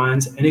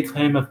undermines any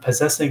claim of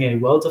possessing a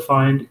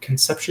well-defined,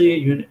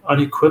 conceptually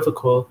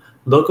unequivocal,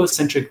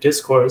 logocentric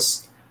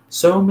discourse,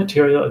 so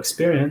material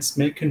experience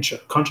may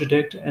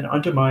contradict and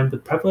undermine the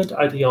prevalent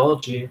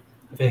ideology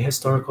of a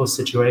historical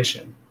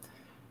situation.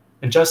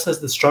 And just as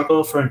the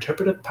struggle for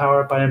interpretive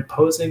power by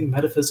imposing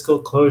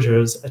metaphysical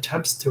closures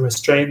attempts to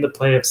restrain the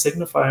play of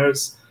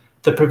signifiers,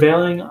 the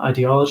prevailing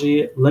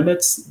ideology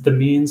limits the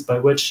means by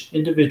which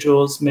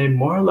individuals may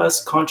more or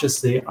less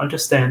consciously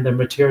understand their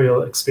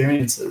material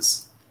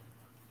experiences.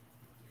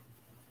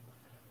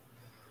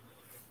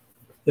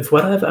 If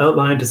what I've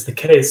outlined is the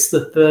case,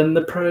 then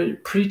the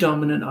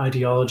predominant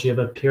ideology of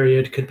a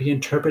period could be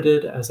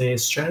interpreted as a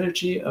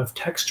strategy of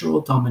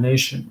textual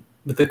domination,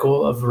 with the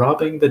goal of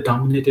robbing the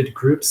dominated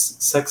groups,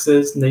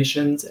 sexes,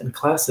 nations, and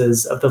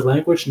classes of the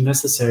language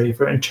necessary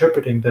for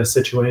interpreting their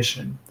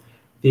situation.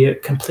 The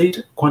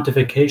complete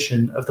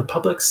quantification of the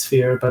public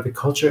sphere by the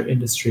culture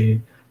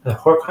industry that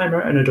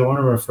Horkheimer and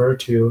Adorno refer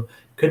to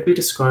could be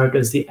described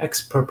as the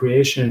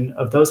expropriation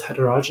of those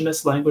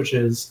heterogeneous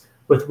languages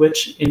with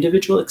which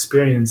individual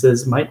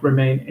experiences might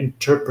remain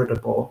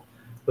interpretable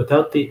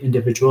without the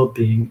individual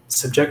being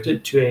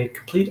subjected to a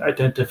complete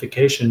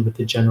identification with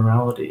the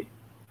generality.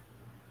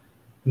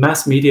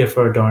 Mass media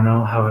for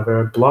Adorno,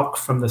 however, block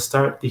from the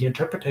start the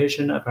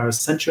interpretation of our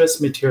sensuous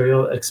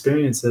material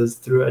experiences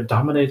through a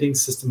dominating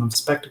system of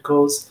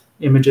spectacles,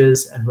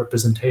 images, and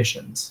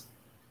representations.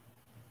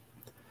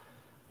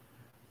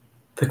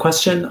 The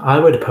question I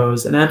would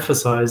pose and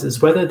emphasize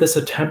is whether this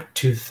attempt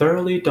to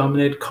thoroughly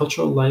dominate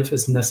cultural life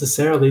is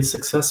necessarily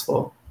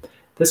successful.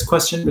 This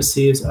question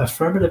receives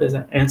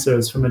affirmative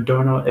answers from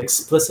Adorno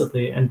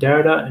explicitly and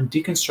Derrida and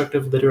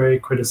deconstructive literary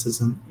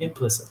criticism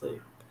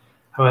implicitly.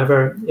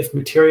 However, if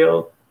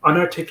material,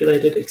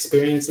 unarticulated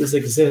experiences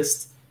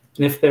exist,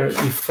 and if their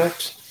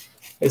effect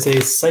is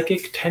a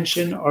psychic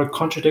tension or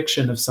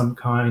contradiction of some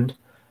kind,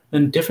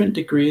 then different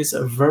degrees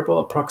of verbal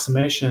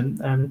approximation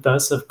and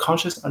thus of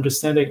conscious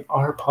understanding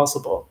are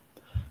possible.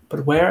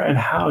 But where and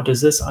how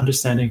does this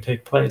understanding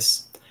take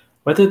place?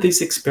 Whether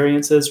these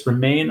experiences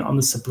remain on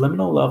the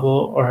subliminal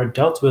level or are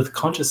dealt with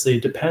consciously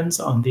depends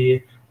on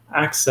the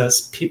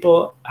access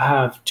people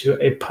have to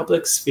a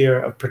public sphere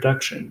of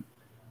production.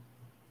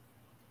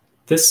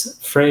 This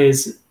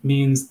phrase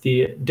means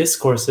the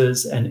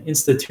discourses and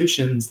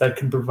institutions that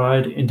can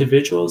provide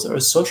individuals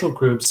or social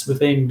groups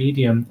with a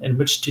medium in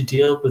which to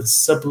deal with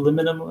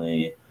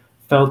subliminally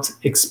felt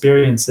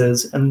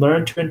experiences and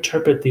learn to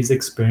interpret these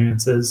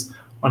experiences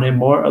on a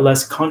more or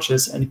less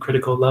conscious and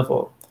critical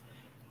level.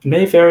 It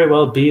may very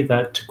well be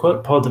that, to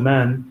quote Paul de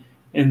Man,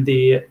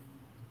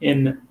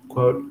 in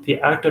quote, the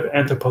act of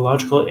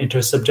anthropological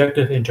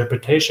intersubjective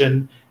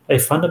interpretation, a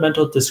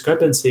fundamental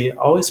discrepancy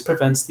always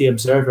prevents the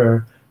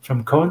observer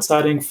from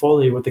coinciding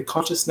fully with the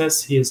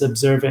consciousness he is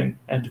observing,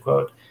 end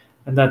quote,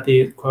 and that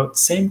the, quote,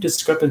 same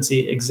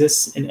discrepancy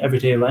exists in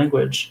everyday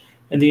language,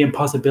 and the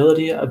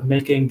impossibility of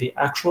making the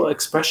actual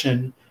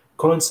expression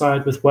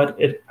coincide with what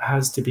it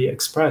has to be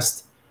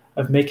expressed,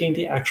 of making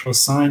the actual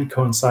sign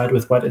coincide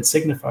with what it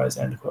signifies,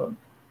 end quote.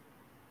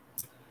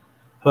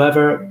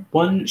 However,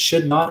 one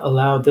should not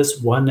allow this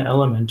one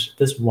element,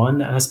 this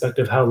one aspect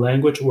of how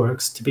language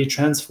works, to be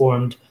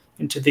transformed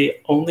into the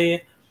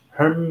only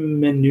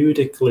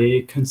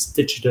hermeneutically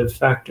constitutive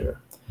factor.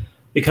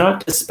 We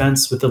cannot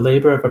dispense with the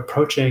labor of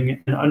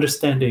approaching an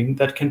understanding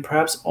that can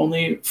perhaps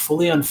only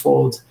fully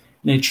unfold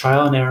in a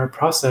trial and error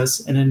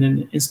process and in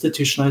an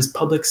institutionalized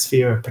public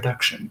sphere of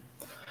production.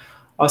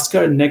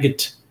 Oskar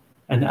Negit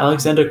and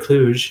Alexander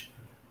Kluge,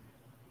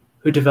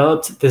 who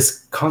developed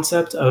this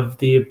concept of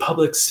the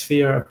public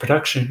sphere of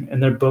production in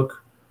their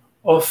book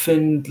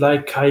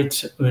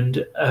Öffentlichkeit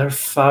und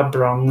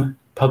Erfahrung,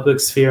 Public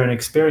Sphere and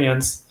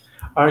Experience,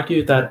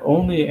 argued that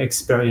only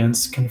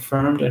experience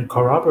confirmed and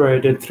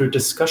corroborated through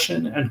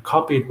discussion and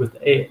copied with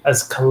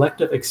as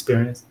collective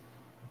experience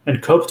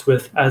and coped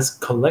with as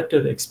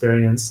collective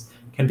experience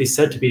can be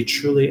said to be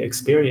truly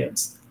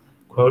experienced.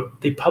 Quote,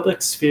 the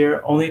public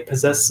sphere only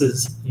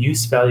possesses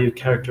use value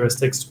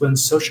characteristics when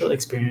social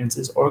experience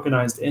is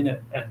organized in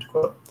it, end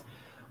quote.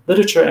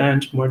 Literature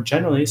and, more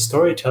generally,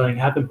 storytelling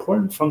have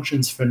important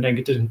functions for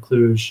Negit and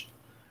Kluge.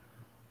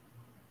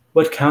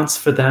 What counts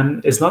for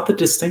them is not the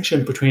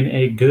distinction between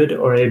a good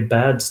or a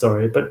bad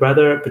story, but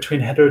rather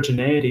between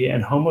heterogeneity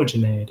and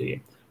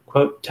homogeneity.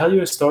 Quote, tell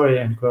your story,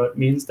 end quote,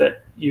 means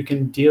that you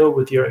can deal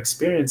with your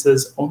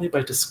experiences only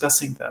by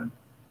discussing them.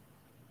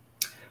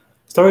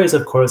 Stories,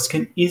 of course,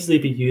 can easily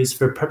be used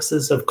for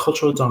purposes of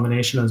cultural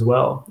domination as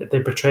well, if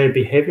they portray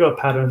behavioral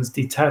patterns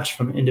detached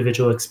from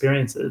individual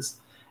experiences.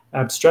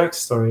 Abstract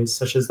stories,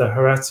 such as the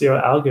Horatio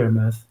Alger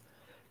myth,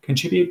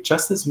 contribute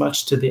just as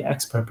much to the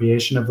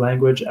expropriation of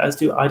language as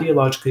do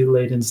ideologically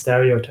laden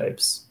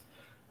stereotypes.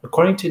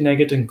 According to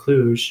Negit and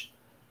Kluge,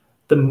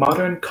 the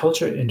modern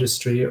culture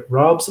industry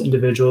robs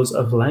individuals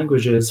of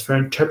languages for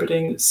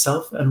interpreting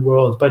self and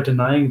world by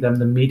denying them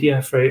the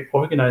media for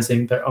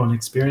organizing their own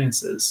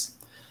experiences.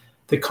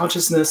 The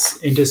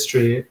consciousness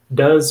industry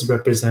does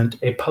represent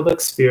a public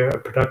sphere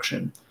of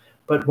production,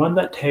 but one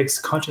that takes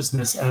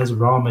consciousness as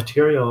raw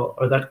material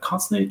or that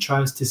constantly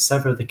tries to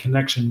sever the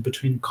connection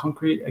between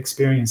concrete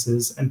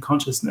experiences and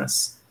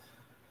consciousness.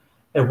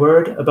 A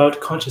word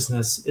about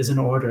consciousness is in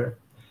order.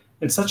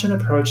 In such an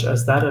approach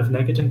as that of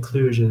Negit and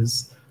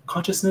Kluge's,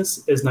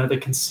 consciousness is neither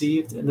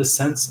conceived in the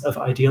sense of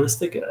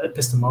idealistic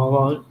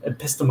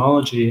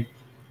epistemology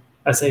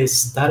as a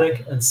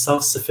static and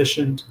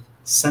self-sufficient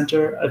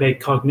center of a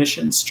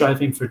cognition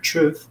striving for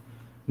truth,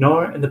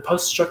 nor in the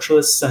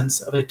post-structuralist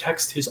sense of a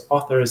text whose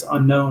author is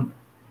unknown.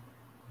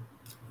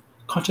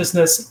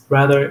 Consciousness,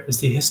 rather, is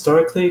the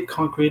historically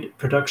concrete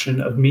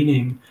production of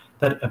meaning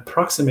that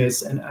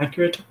approximates an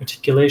accurate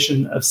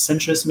articulation of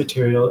sensuous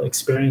material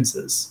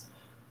experiences.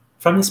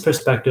 From this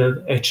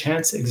perspective, a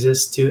chance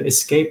exists to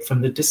escape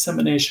from the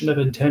dissemination of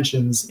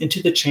intentions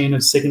into the chain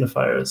of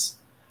signifiers,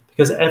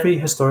 because every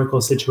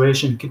historical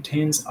situation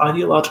contains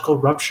ideological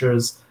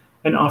ruptures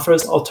and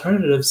offers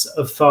alternatives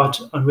of thought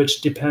on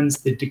which depends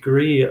the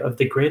degree of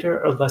the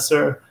greater or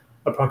lesser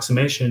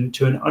approximation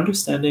to an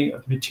understanding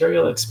of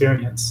material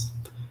experience.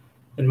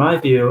 In my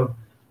view,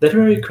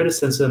 literary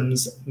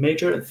criticism's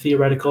major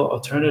theoretical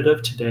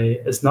alternative today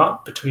is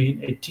not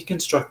between a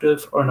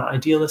deconstructive or an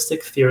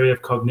idealistic theory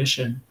of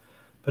cognition,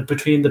 but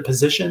between the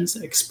positions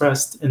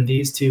expressed in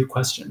these two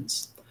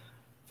questions.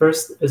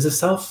 First, is the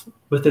self,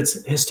 with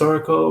its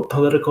historical,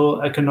 political,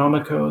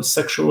 economico,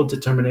 sexual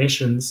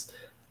determinations,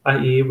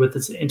 i.e., with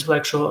its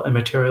intellectual and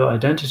material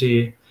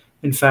identity,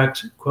 in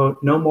fact, quote,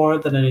 no more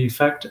than an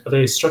effect of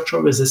a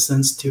structural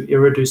resistance to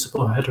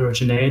irreducible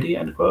heterogeneity,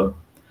 end quote?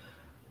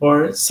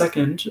 Or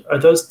second, are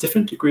those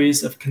different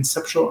degrees of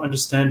conceptual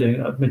understanding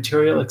of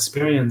material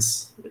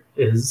experience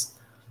is,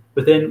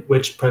 within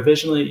which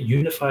provisionally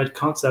unified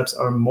concepts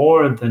are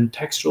more than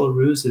textual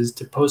ruses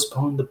to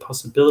postpone the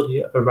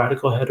possibility of a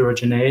radical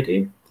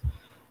heterogeneity?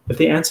 If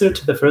the answer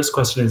to the first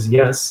question is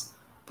yes,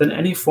 then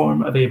any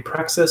form of a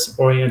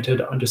praxis-oriented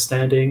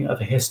understanding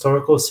of a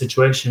historical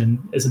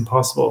situation is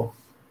impossible.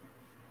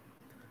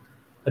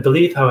 I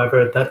believe,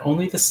 however, that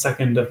only the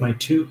second of my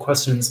two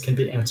questions can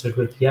be answered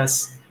with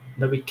yes,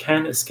 and that we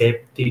can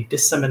escape the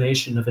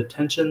dissemination of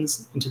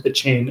attentions into the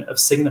chain of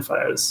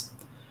signifiers.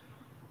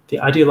 The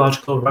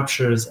ideological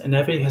ruptures in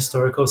every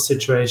historical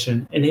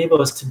situation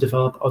enable us to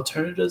develop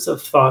alternatives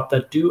of thought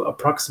that do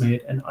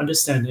approximate an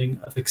understanding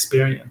of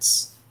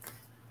experience.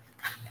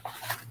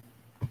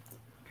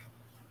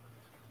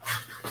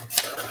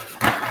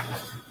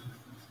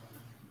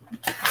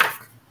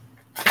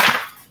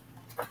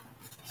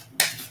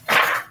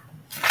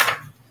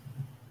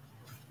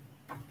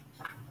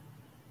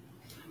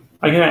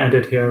 I'm going to end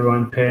it here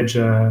on page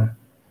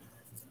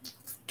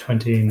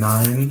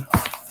 29,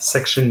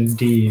 section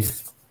D.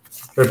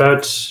 We're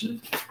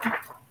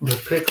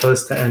pretty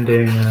close to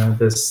ending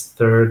this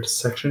third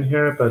section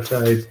here, but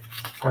I'm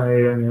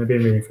going to be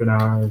reading for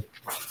now.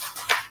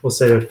 We'll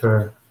save it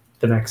for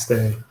the next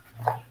day.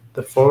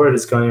 The forward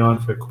is going on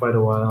for quite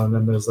a while, and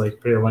then there's like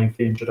pretty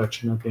lengthy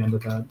introduction at the end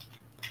of that.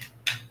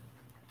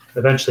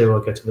 Eventually we'll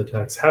get to the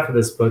text. Half of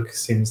this book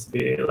seems to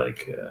be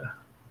like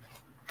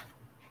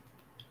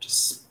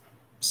just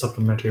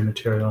supplementary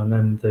material, and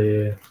then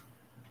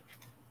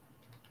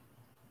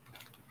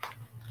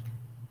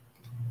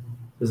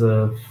there's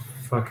a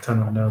fuck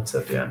ton of notes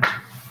at the end.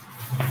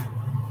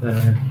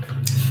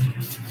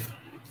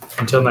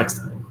 Until next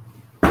time.